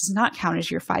 Tyler, this does not count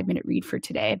as your 5-minute read for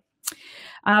today.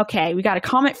 Okay, we got a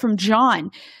comment from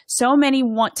John. So many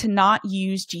want to not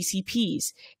use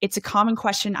GCPs. It's a common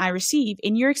question I receive.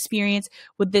 In your experience,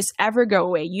 would this ever go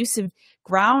away? Use of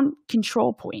ground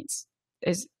control points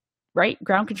is right?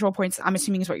 Ground control points, I'm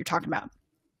assuming, is what you're talking about.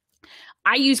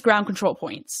 I use ground control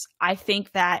points. I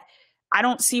think that I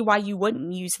don't see why you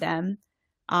wouldn't use them.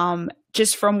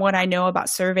 Just from what I know about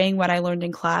surveying, what I learned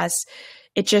in class,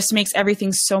 it just makes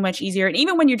everything so much easier. And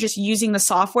even when you're just using the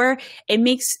software, it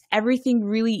makes everything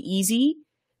really easy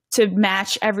to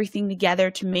match everything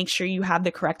together to make sure you have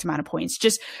the correct amount of points.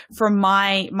 Just from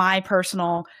my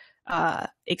personal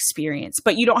experience.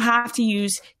 But you don't have to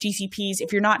use GCPs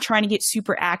if you're not trying to get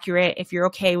super accurate, if you're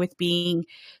okay with being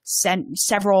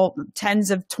several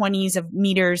tens of 20s of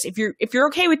meters. If you're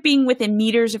okay with being within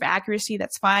meters of accuracy,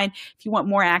 that's fine. If you want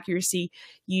more accuracy,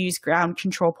 use ground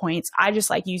control points. I just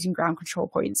like using ground control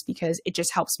points because it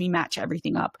just helps me match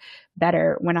everything up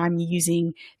better when I'm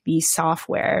using the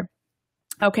software.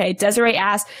 Okay, Desiree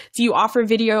asks, do you offer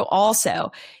video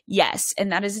also? Yes,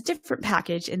 and that is a different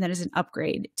package, and that is an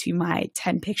upgrade to my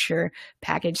 10 picture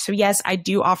package. So yes, I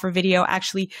do offer video.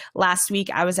 Actually, last week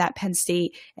I was at Penn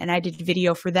State and I did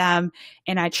video for them,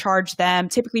 and I charge them.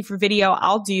 Typically for video,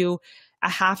 I'll do a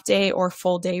half day or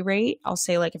full day rate. I'll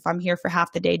say, like, if I'm here for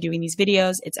half the day doing these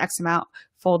videos, it's X amount,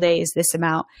 full day is this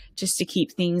amount, just to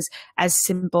keep things as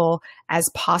simple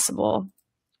as possible.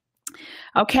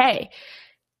 Okay.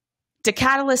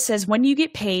 DeCatalyst says, when you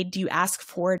get paid, do you ask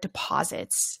for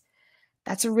deposits?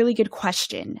 That's a really good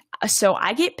question. So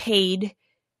I get paid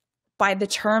by the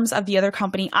terms of the other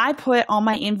company. I put on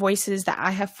my invoices that I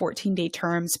have 14-day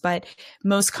terms, but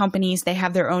most companies, they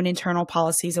have their own internal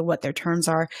policies of what their terms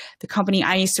are. The company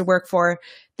I used to work for,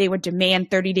 they would demand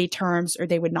 30-day terms or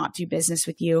they would not do business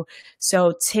with you.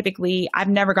 So typically, I've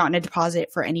never gotten a deposit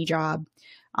for any job.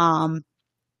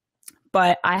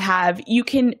 But you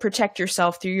can protect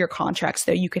yourself through your contracts,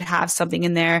 though. You could have something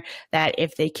in there that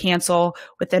if they cancel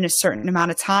within a certain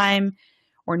amount of time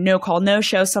or no call, no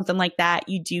show, something like that,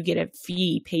 you do get a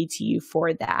fee paid to you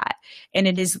for that. And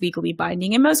it is legally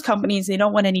binding. And most companies, they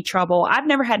don't want any trouble. I've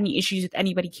never had any issues with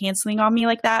anybody canceling on me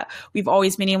like that. We've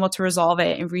always been able to resolve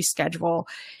it and reschedule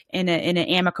in an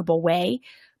amicable way.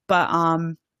 But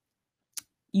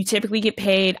you typically get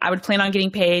paid. I would plan on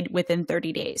getting paid within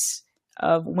 30 days.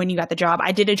 Of when you got the job.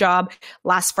 I did a job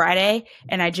last Friday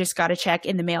and I just got a check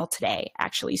in the mail today,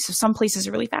 actually. So some places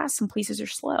are really fast, some places are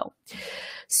slow.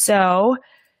 So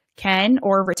Ken,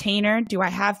 or retainer, do I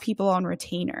have people on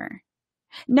retainer?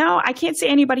 No, I can't say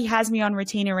anybody has me on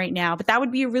retainer right now, but that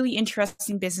would be a really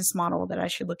interesting business model that I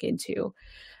should look into.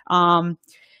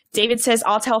 David says,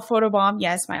 Autel photobomb.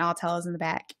 Yes, my Autel is in the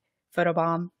back.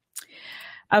 Photobomb.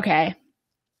 Okay.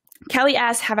 Kelly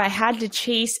asks, have I had to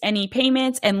chase any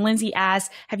payments? And Lindsay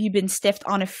asks, have you been stiffed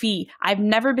on a fee? I've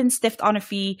never been stiffed on a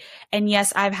fee. And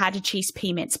yes, I've had to chase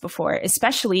payments before,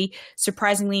 especially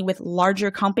surprisingly with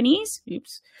larger companies.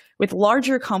 With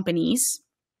larger companies,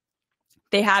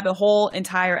 they have a whole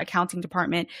entire accounting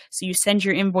department. So you send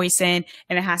your invoice in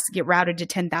and it has to get routed to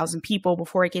 10,000 people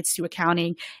before it gets to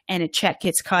accounting, and a check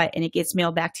gets cut and it gets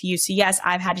mailed back to you. So yes,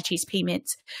 I've had to chase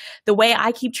payments. The way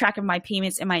I keep track of my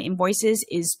payments and my invoices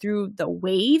is through the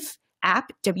Wave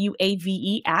app,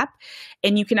 WAVE app.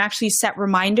 And you can actually set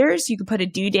reminders. You can put a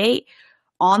due date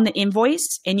on the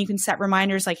invoice and you can set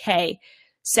reminders like, hey,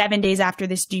 7 days after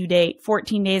this due date,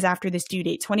 14 days after this due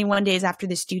date, 21 days after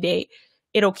this due date.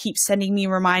 It'll keep sending me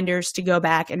reminders to go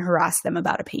back and harass them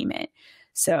about a payment.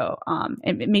 So,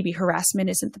 and maybe harassment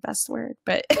isn't the best word,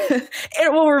 but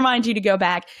it will remind you to go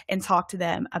back and talk to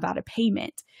them about a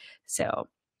payment. So,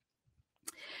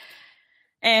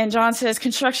 and John says,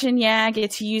 construction, yeah,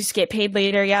 get paid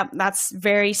later. Yep, that's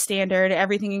very standard.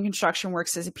 Everything in construction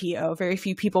works as a PO. Very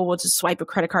few people will just swipe a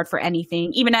credit card for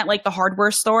anything, even at like the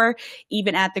hardware store,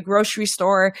 even at the grocery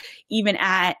store, even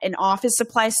at an office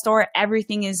supply store.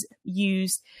 Everything is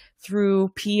used through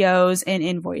POs and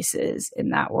invoices in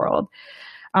that world.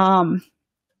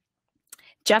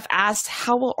 Jeff asked,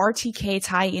 how will RTK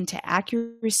tie into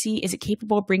accuracy? Is it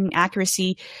capable of bringing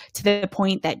accuracy to the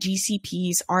point that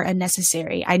GCPs are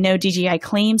unnecessary? I know DJI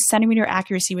claims centimeter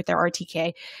accuracy with their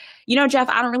RTK. You know, Jeff,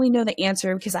 I don't really know the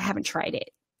answer because I haven't tried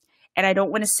it. And I don't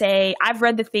want to say, I've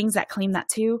read the things that claim that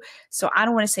too. So I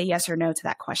don't want to say yes or no to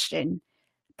that question.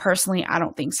 Personally, I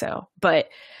don't think so. But,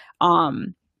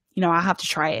 you know, I'll have to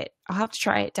try it. I'll have to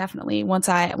try it definitely once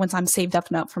I'm saved up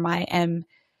enough for my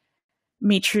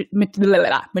Matrice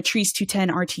 210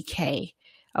 RTK.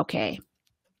 Okay.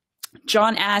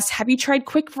 John asks, have you tried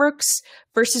QuickBooks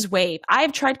versus Wave? I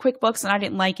have tried QuickBooks and I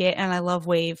didn't like it, and I love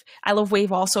Wave. I love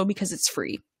Wave also because it's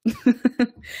free.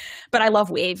 But I love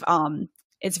Wave.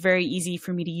 It's very easy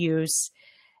for me to use.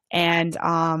 And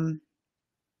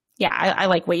yeah, I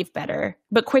like Wave better.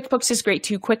 But QuickBooks is great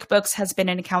too. QuickBooks has been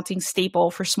an accounting staple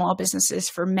for small businesses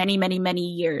for many, many, many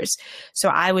years. So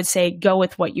I would say go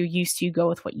with what you're used to, go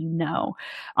with what you know.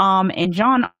 And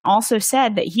John also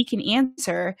said that he can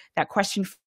answer that question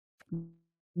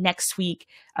next week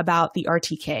about the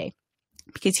RTK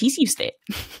because he's used it.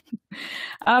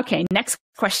 Okay, next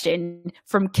question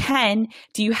from Ken.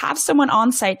 Do you have someone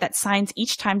on site that signs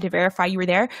each time to verify you were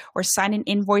there or sign an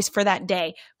invoice for that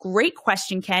day? Great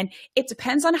question, Ken. It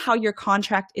depends on how your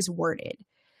contract is worded.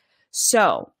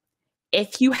 So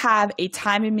If you have a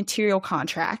time and material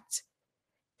contract,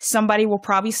 somebody will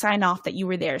probably sign off that you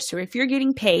were there. So if you're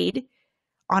getting paid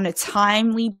on a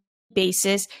timely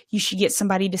basis, you should get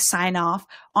somebody to sign off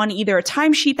on either a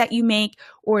timesheet that you make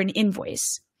or an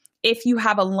invoice. If you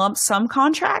have a lump sum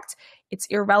contract, it's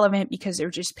irrelevant because they're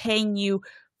just paying you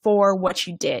for what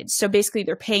you did. So basically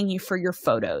they're paying you for your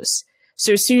photos.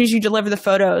 So as soon as you deliver the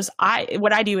photos,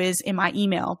 what I do is in my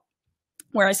email,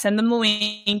 where I send them the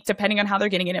link, depending on how they're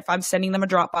getting it. If I'm sending them a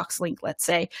Dropbox link, let's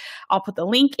say, I'll put the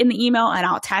link in the email and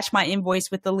I'll attach my invoice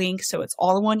with the link. So it's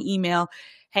all in one email.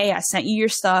 Hey, I sent you your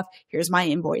stuff. Here's my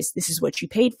invoice. This is what you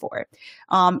paid for it.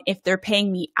 If they're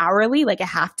paying me hourly, like a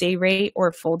half day rate or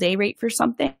a full day rate for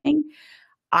something,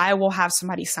 I will have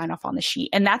somebody sign off on the sheet.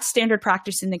 And that's standard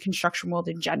practice in the construction world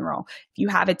in general. If you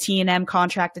have a T&M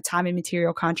contract, a time and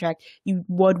material contract, you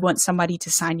would want somebody to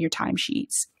sign your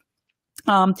timesheets.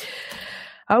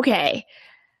 Okay.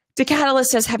 The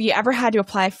Catalyst says, have you ever had to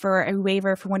apply for a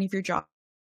waiver for one of your jobs?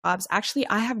 Actually,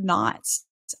 I have not.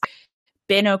 I've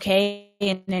been okay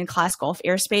in class Gulf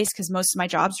airspace because most of my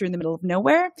jobs are in the middle of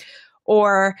nowhere,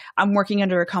 or I'm working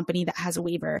under a company that has a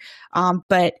waiver.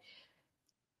 But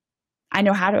I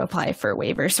know how to apply for a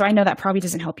waiver. So I know that probably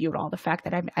doesn't help you at all, the fact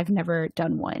that I've never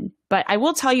done one. But I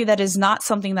will tell you that is not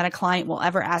something that a client will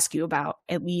ever ask you about,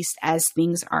 at least as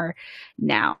things are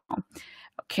now.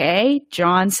 Okay,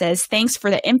 John says, thanks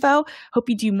for the info. Hope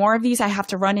you do more of these. I have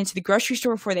to run into the grocery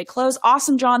store before they close.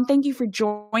 Awesome, John. Thank you for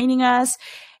joining us.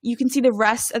 You can see the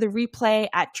rest of the replay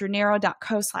at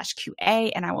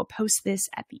dronero.co/QA, and I will post this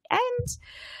at the end.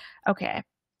 Okay.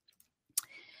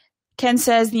 Ken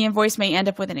says the invoice may end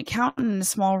up with an accountant in a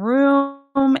small room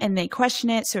and they question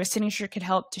it, so a signature could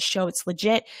help to show it's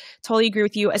legit. Totally agree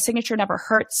with you. A signature never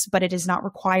hurts, but it is not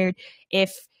required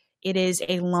if it is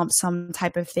a lump sum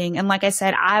type of thing. And like I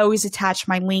said, I always attach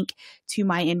my link to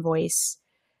my invoice.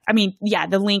 I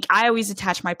always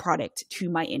attach my product to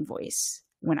my invoice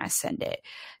when I send it.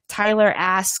 Tyler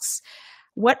asks,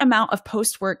 what amount of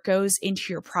post work goes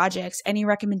into your projects? Any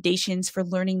recommendations for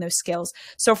learning those skills?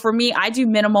 So for me, I do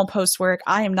minimal post work.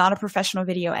 I am not a professional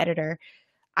video editor.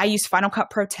 I use Final Cut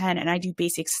Pro 10 and I do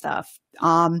basic stuff.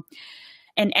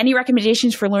 And any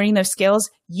recommendations for learning those skills?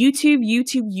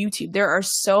 YouTube. There are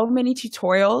so many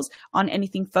tutorials on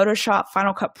anything Photoshop,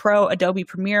 Final Cut Pro, Adobe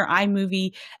Premiere,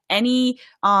 iMovie, any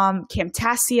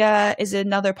Camtasia is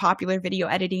another popular video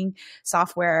editing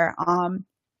software.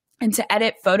 And to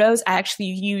edit photos, I actually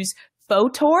use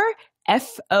Photor,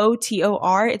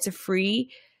 F-O-T-O-R. It's a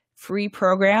free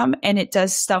program, and it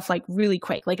does stuff like really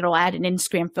quick. Like it'll add an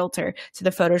Instagram filter to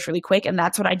the photos really quick. And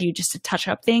that's what I do just to touch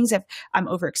up things if I'm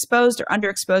overexposed or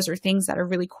underexposed or things that are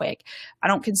really quick. I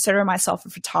don't consider myself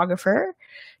a photographer,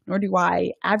 nor do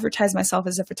I advertise myself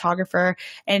as a photographer.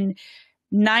 And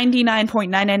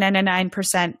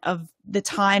 99.99999% of the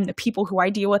time, the people who I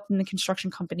deal with in the construction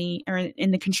company or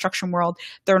in the construction world,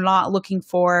 they're not looking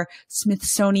for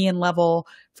Smithsonian level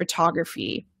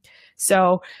photography.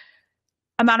 So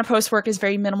amount of post work is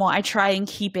very minimal. I try and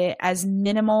keep it as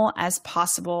minimal as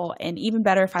possible, and even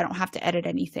better if I don't have to edit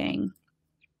anything.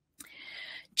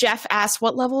 Jeff asks,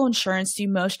 what level of insurance do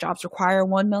most jobs require?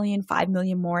 1 million, 5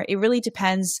 million more? It really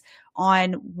depends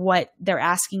on what they're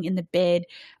asking in the bid.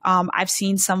 I've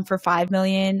seen some for 5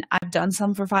 million. I've done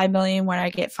some for 5 million when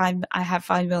I have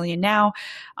 5 million now.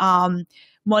 1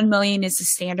 million is the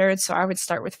standard. So I would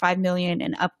start with 5 million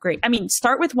and upgrade.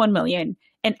 Start with 1 million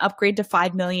and upgrade to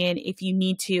 5 million if you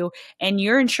need to. And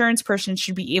your insurance person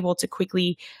should be able to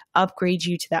quickly upgrade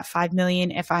you to that 5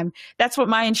 million. That's what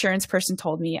my insurance person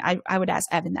told me. I would ask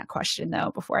Evan that question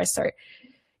though, before I start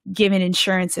giving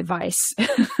insurance advice.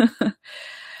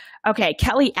 Okay.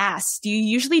 Kelly asks, do you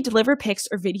usually deliver pics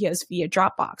or videos via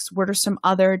Dropbox? What are some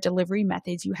other delivery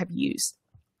methods you have used?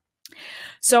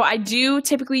 So I do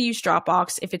typically use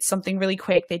Dropbox if it's something really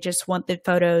quick. They just want the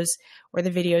photos or the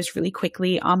videos really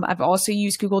quickly. I've also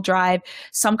used Google Drive.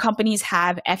 Some companies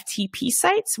have FTP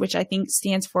sites, which I think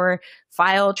stands for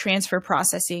File Transfer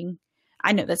Processing.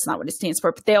 I know that's not what it stands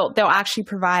for, but they'll actually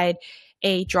provide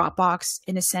a Dropbox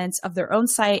in a sense of their own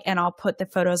site, and I'll put the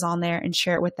photos on there and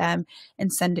share it with them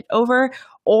and send it over.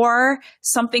 Or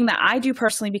something that I do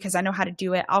personally because I know how to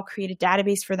do it, I'll create a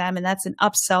database for them, and that's an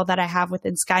upsell that I have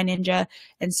within Sky Ninja.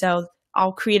 And so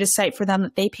I'll create a site for them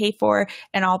that they pay for,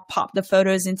 and I'll pop the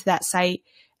photos into that site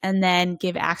and then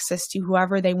give access to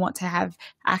whoever they want to have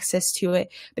access to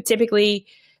it. But typically,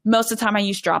 most of the time I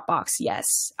use Dropbox,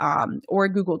 yes, or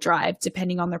Google Drive,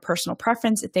 depending on their personal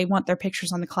preference, if they want their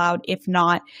pictures on the cloud. If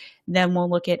not, then we'll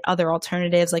look at other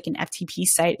alternatives like an FTP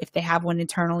site if they have one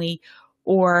internally,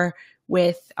 or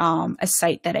with a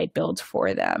site that I build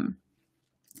for them.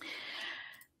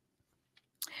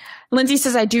 Lindsay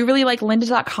says, I do really like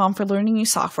lynda.com for learning new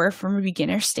software from a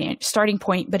beginner starting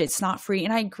point, but it's not free.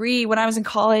 And I agree. When I was in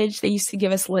college, they used to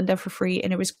give us Lynda for free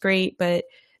and it was great. But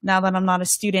now that I'm not a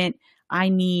student, I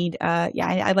need,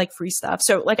 I like free stuff.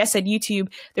 So like I said,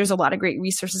 YouTube, there's a lot of great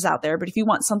resources out there. But if you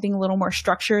want something a little more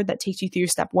structured that takes you through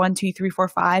step 1, 2, 3, 4,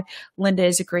 5, Lynda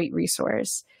is a great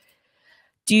resource.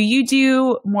 Do you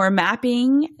do more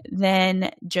mapping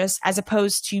than just as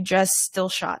opposed to just still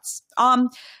shots? I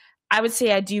would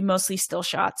say I do mostly still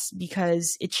shots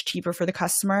because it's cheaper for the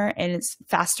customer and it's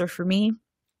faster for me.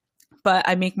 But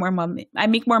I make more money. I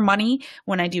make more money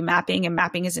when I do mapping, and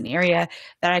mapping is an area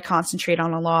that I concentrate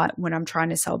on a lot when I'm trying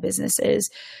to sell businesses,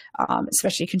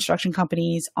 especially construction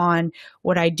companies, on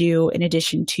what I do in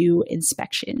addition to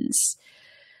inspections.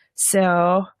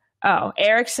 So,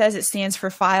 Eric says it stands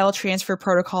for File Transfer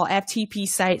Protocol. FTP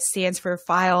site stands for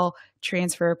File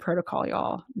Transfer Protocol,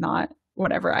 y'all, not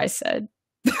whatever I said.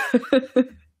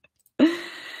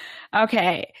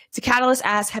 Okay. So Catalyst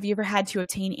asks, have you ever had to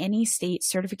obtain any state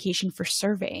certification for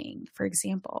surveying, for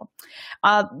example?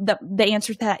 The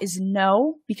answer to that is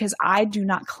no, because I do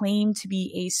not claim to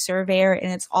be a surveyor,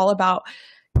 and it's all about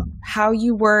how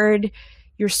you word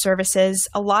your services.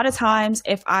 A lot of times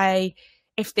if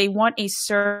they want a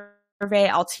survey,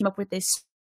 I'll team up with this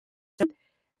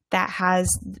that has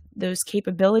those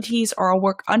capabilities, or I'll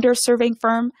work under a surveying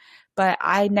firm, but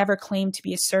I never claim to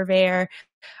be a surveyor.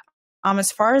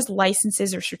 As far as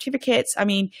licenses or certificates, I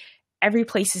mean, every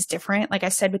place is different. Like I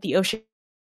said, with the ocean,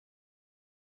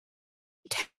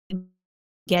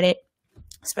 get it,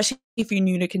 especially if you're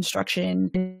new to construction.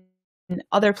 And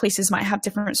other places might have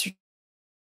different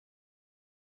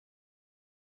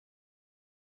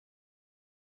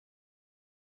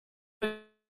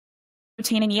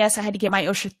obtaining. Yes, I had to get my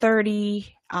OSHA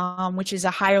 30, which is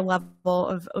a higher level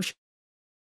of OSHA.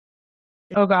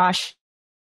 Oh gosh.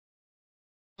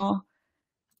 Oh,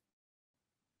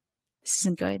 this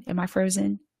isn't good. Am I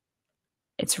frozen?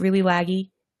 It's really laggy.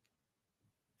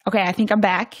 Okay, I think I'm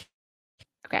back.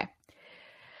 Okay.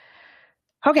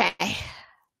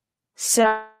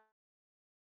 So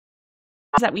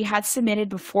that we had submitted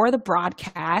before the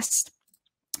broadcast.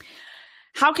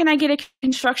 How can I get a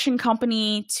construction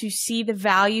company to see the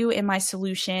value in my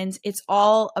solutions? It's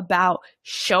all about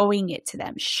showing it to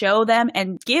them. Show them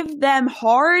and give them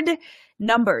hard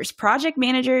numbers. Project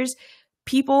managers,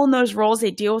 people in those roles,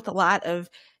 they deal with a lot of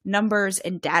numbers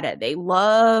and data. They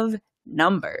love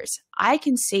numbers. I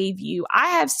can save you. I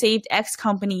have saved X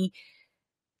company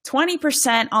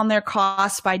 20% on their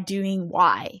costs by doing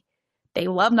Y. They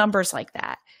love numbers like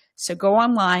that. So go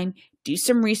online, do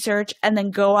some research, and then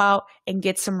go out and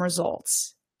get some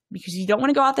results. Because you don't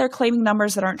want to go out there claiming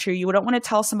numbers that aren't true. You don't want to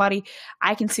tell somebody,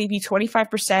 I can save you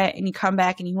 25%, and you come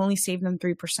back and you only save them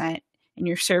 3%, and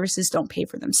your services don't pay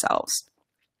for themselves.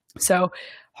 So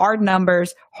hard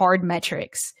numbers, hard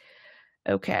metrics.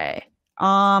 Okay.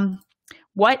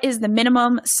 What is the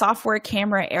minimum software,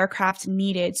 camera, aircraft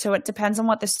needed? So it depends on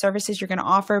what the services you're going to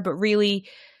offer, but really,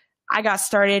 I got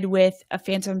started with a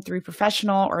Phantom 3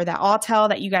 Professional, or that Autel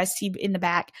that you guys see in the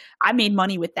back. I made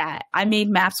money with that. I made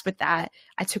maps with that.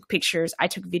 I took pictures. I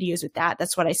took videos with that.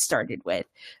 That's what I started with.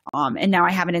 And now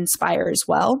I have an Inspire as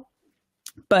well.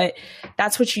 But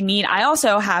that's what you need. I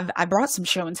brought some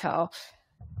show and tell.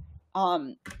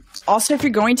 Also, if you're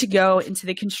going to go into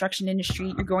the construction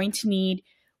industry, you're going to need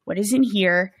what is in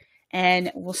here.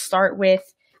 And we'll start with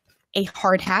a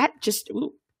hard hat.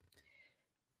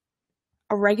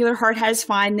 A regular hard hat is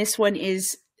fine. This one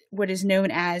is what is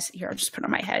known as, here, I'll just put it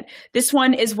on my head. This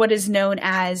one is what is known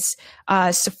as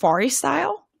safari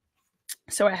style.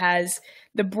 So it has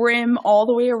the brim all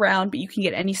the way around, but you can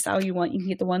get any style you want. You can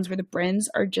get the ones where the brims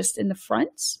are just in the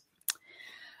front.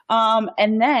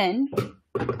 And then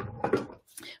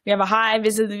we have a high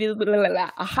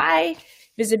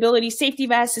visibility safety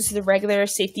vest. This is a regular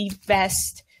safety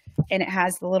vest, and it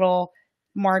has the little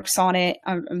marks on it,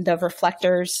 the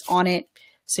reflectors on it.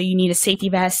 So you need a safety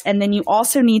vest. And then you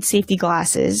also need safety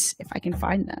glasses, if I can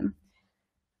find them.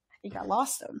 I think I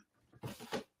lost them.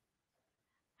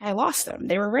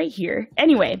 They were right here.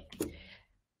 Anyway,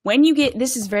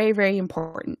 this is very, very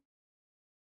important.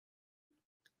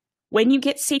 When you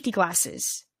get safety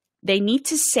glasses, they need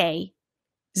to say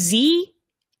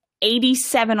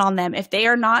Z87 on them. If they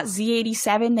are not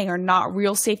Z87, they are not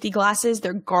real safety glasses.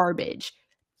 They're garbage.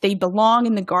 They belong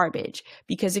in the garbage,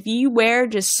 because if you wear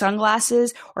just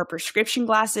sunglasses or prescription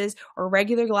glasses or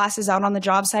regular glasses out on the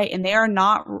job site and they are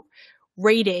not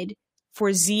rated for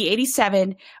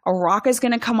Z87, a rock is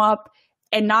going to come up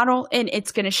and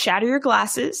it's going to shatter your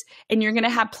glasses, and you're going to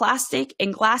have plastic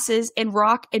and glasses and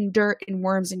rock and dirt and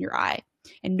worms in your eye.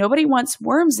 And nobody wants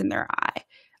worms in their eye.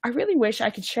 I really wish I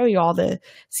could show you all the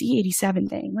Z87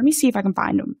 thing. Let me see if I can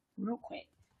find them real quick.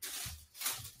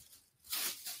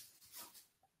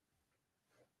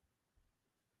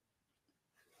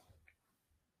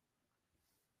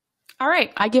 All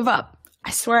right, I give up. I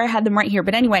swear I had them right here.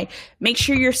 But anyway, make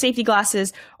sure your safety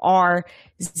glasses are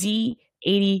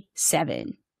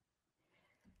Z87.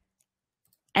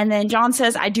 And then John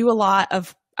says, I do a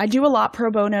lot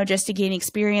pro bono just to gain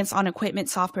experience on equipment,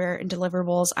 software, and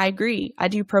deliverables. I agree. I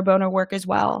do pro bono work as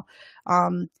well.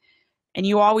 And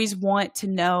you always want to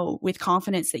know with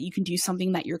confidence that you can do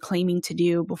something that you're claiming to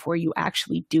do before you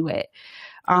actually do it.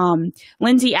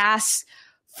 Lindsay asks,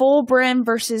 full brim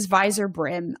versus visor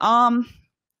brim.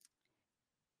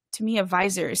 To me, a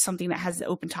visor is something that has the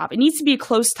open top. It needs to be a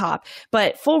closed top,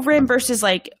 but full brim versus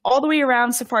like all the way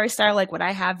around safari style, like what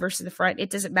I have versus the front, it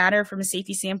doesn't matter from a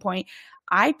safety standpoint.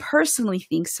 I personally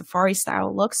think safari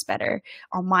style looks better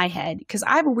on my head because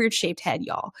I have a weird shaped head,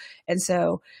 y'all. And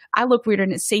so I look weirder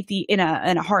in a safety in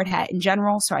a hard hat in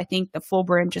general. So I think the full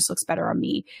brim just looks better on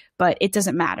me, but it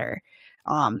doesn't matter.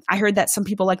 I heard that some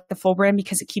people like the full brim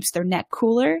because it keeps their neck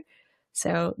cooler.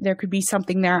 So there could be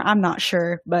something there. I'm not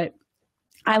sure, but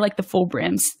I like the full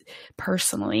brims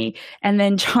personally. And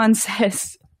then John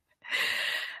says,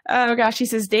 oh gosh, he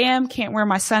says, damn, can't wear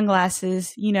my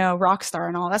sunglasses, you know, rock star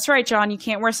and all. That's right, John, you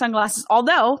can't wear sunglasses.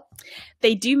 Although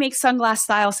they do make sunglass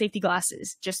style safety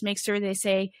glasses. Just make sure they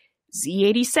say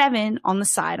Z87 on the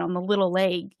side, on the little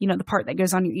leg, you know, the part that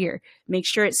goes on your ear. Make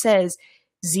sure it says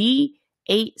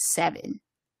Z87.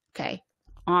 Okay,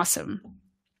 awesome.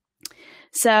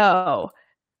 So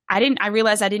I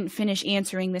realized I didn't finish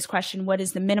answering this question. What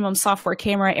is the minimum software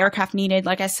camera aircraft needed?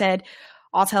 Like I said,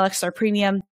 Autel XR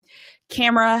Premium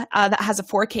camera that has a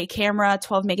 4K camera,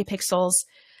 12 megapixels.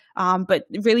 But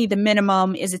really the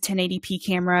minimum is a 1080p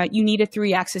camera. You need a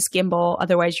 3-axis gimbal.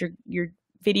 Otherwise your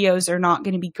videos are not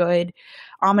going to be good.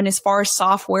 And as far as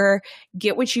software,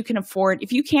 get what you can afford.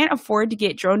 If you can't afford to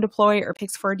get Drone Deploy or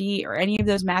Pix4D or any of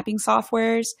those mapping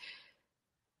softwares,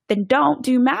 then don't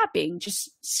do mapping.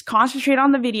 Just concentrate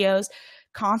on the videos,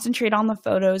 concentrate on the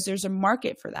photos. There's a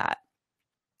market for that.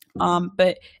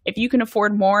 But if you can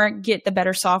afford more, get the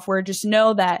better software. Just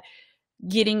know that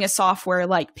getting a software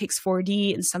like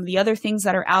Pix4D and some of the other things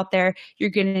that are out there, you're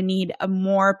going to need a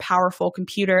more powerful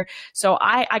computer. So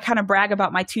I kind of brag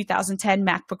about my 2010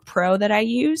 MacBook Pro that I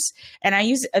use. And I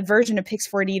use a version of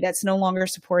Pix4D that's no longer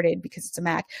supported because it's a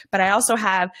Mac. But I also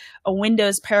have a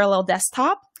Windows parallel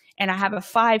desktop. And I have a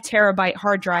 5 terabyte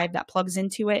hard drive that plugs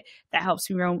into it that helps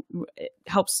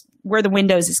where the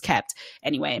Windows is kept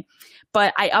anyway.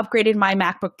 But I upgraded my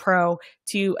MacBook Pro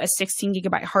to a 16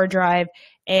 gigabyte hard drive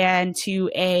and to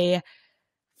a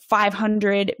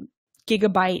 500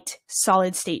 gigabyte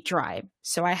solid state drive.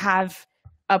 So I have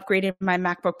upgraded my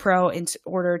MacBook Pro in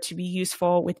order to be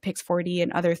useful with Pix4D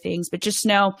and other things. But just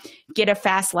know, get a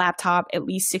fast laptop, at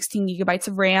least 16 gigabytes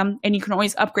of RAM. And you can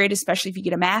always upgrade, especially if you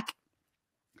get a Mac.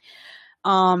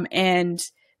 And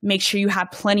make sure you have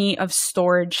plenty of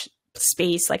storage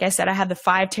space. Like I said, I have the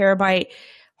 5 terabyte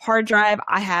hard drive.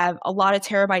 I have a lot of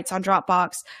terabytes on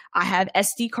Dropbox. I have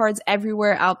SD cards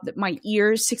everywhere out my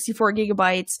ears, 64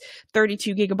 gigabytes,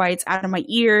 32 gigabytes out of my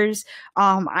ears.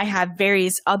 I have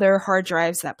various other hard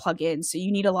drives that plug in. So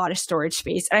you need a lot of storage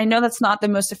space. And I know that's not the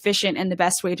most efficient and the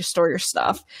best way to store your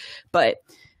stuff, but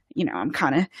you know, I'm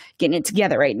kind of getting it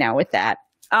together right now with that.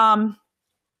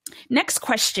 Next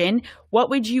question, what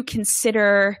would you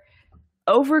consider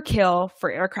overkill for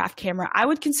aircraft camera? I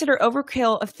would consider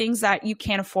overkill of things that you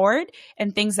can't afford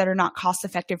and things that are not cost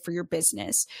effective for your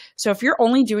business. So if you're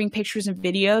only doing pictures and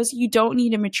videos, you don't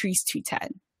need a Matrice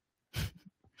 210.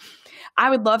 I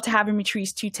would love to have a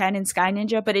Matrice 210 in Sky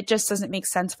Ninja, but it just doesn't make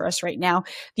sense for us right now.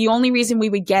 The only reason we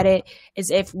would get it is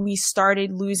if we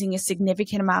started losing a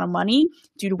significant amount of money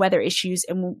due to weather issues,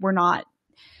 and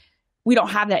we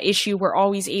don't have that issue. We're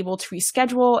always able to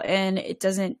reschedule and it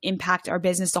doesn't impact our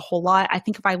business a whole lot. I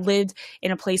think if I lived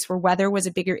in a place where weather was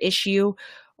a bigger issue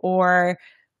or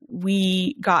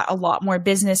we got a lot more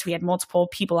business, we had multiple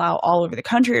people out all over the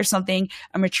country or something,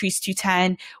 a Matrice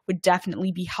 210 would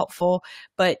definitely be helpful.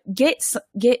 But get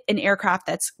an aircraft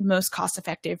that's most cost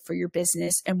effective for your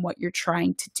business and what you're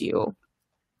trying to do.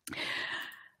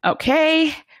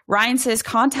 Okay. Ryan says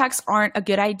contacts aren't a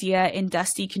good idea in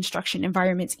dusty construction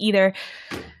environments either.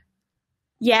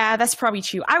 Yeah, that's probably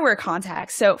true. I wear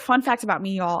contacts. So fun fact about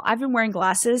me, y'all, I've been wearing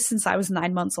glasses since I was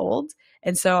 9 months old.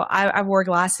 And so I wore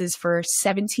glasses for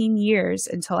 17 years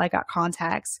until I got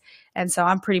contacts. And so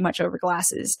I'm pretty much over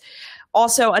glasses.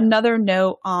 Also, another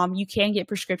note, you can get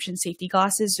prescription safety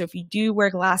glasses. So if you do wear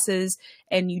glasses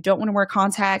and you don't want to wear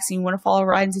contacts and you want to follow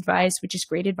Ryan's advice, which is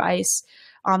great advice,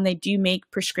 They do make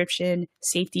prescription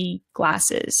safety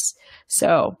glasses.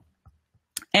 So,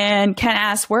 and Ken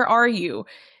asks, where are you?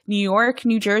 New York,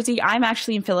 New Jersey? I'm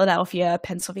actually in Philadelphia,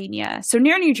 Pennsylvania. So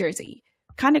near New Jersey,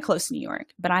 kind of close to New York,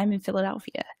 but I'm in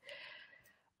Philadelphia.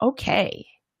 Okay.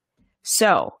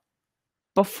 So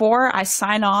before I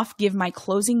sign off, give my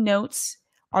closing notes.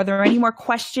 Are there any more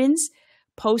questions?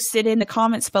 Post it in the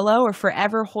comments below, or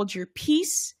forever hold your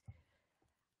peace.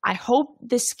 I hope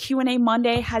this Q&A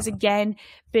Monday has again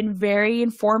been very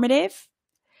informative.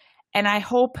 And I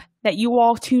hope that you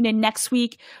all tune in next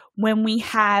week when we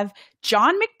have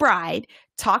John McBride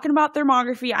talking about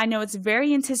thermography. I know it's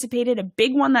very anticipated, a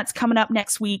big one that's coming up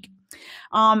next week.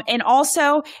 And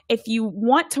also, if you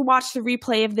want to watch the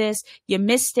replay of this, you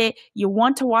missed it, you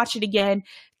want to watch it again,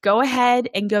 go ahead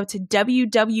and go to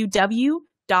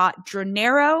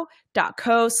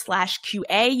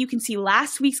www.dronero.co/QA. You can see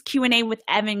last week's Q&A with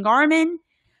Evan Garman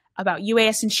about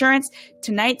UAS insurance.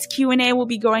 Tonight's Q&A will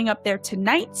be going up there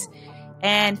tonight,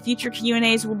 and future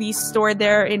Q&As will be stored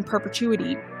there in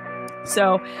perpetuity.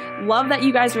 So love that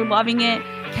you guys are loving it.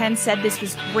 Ken said this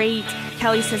was great.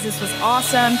 Kelly says this was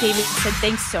awesome. David said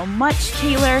thanks so much,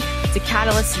 Taylor. The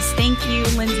Catalyst says thank you.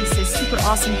 Lindsay says super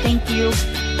awesome, thank you.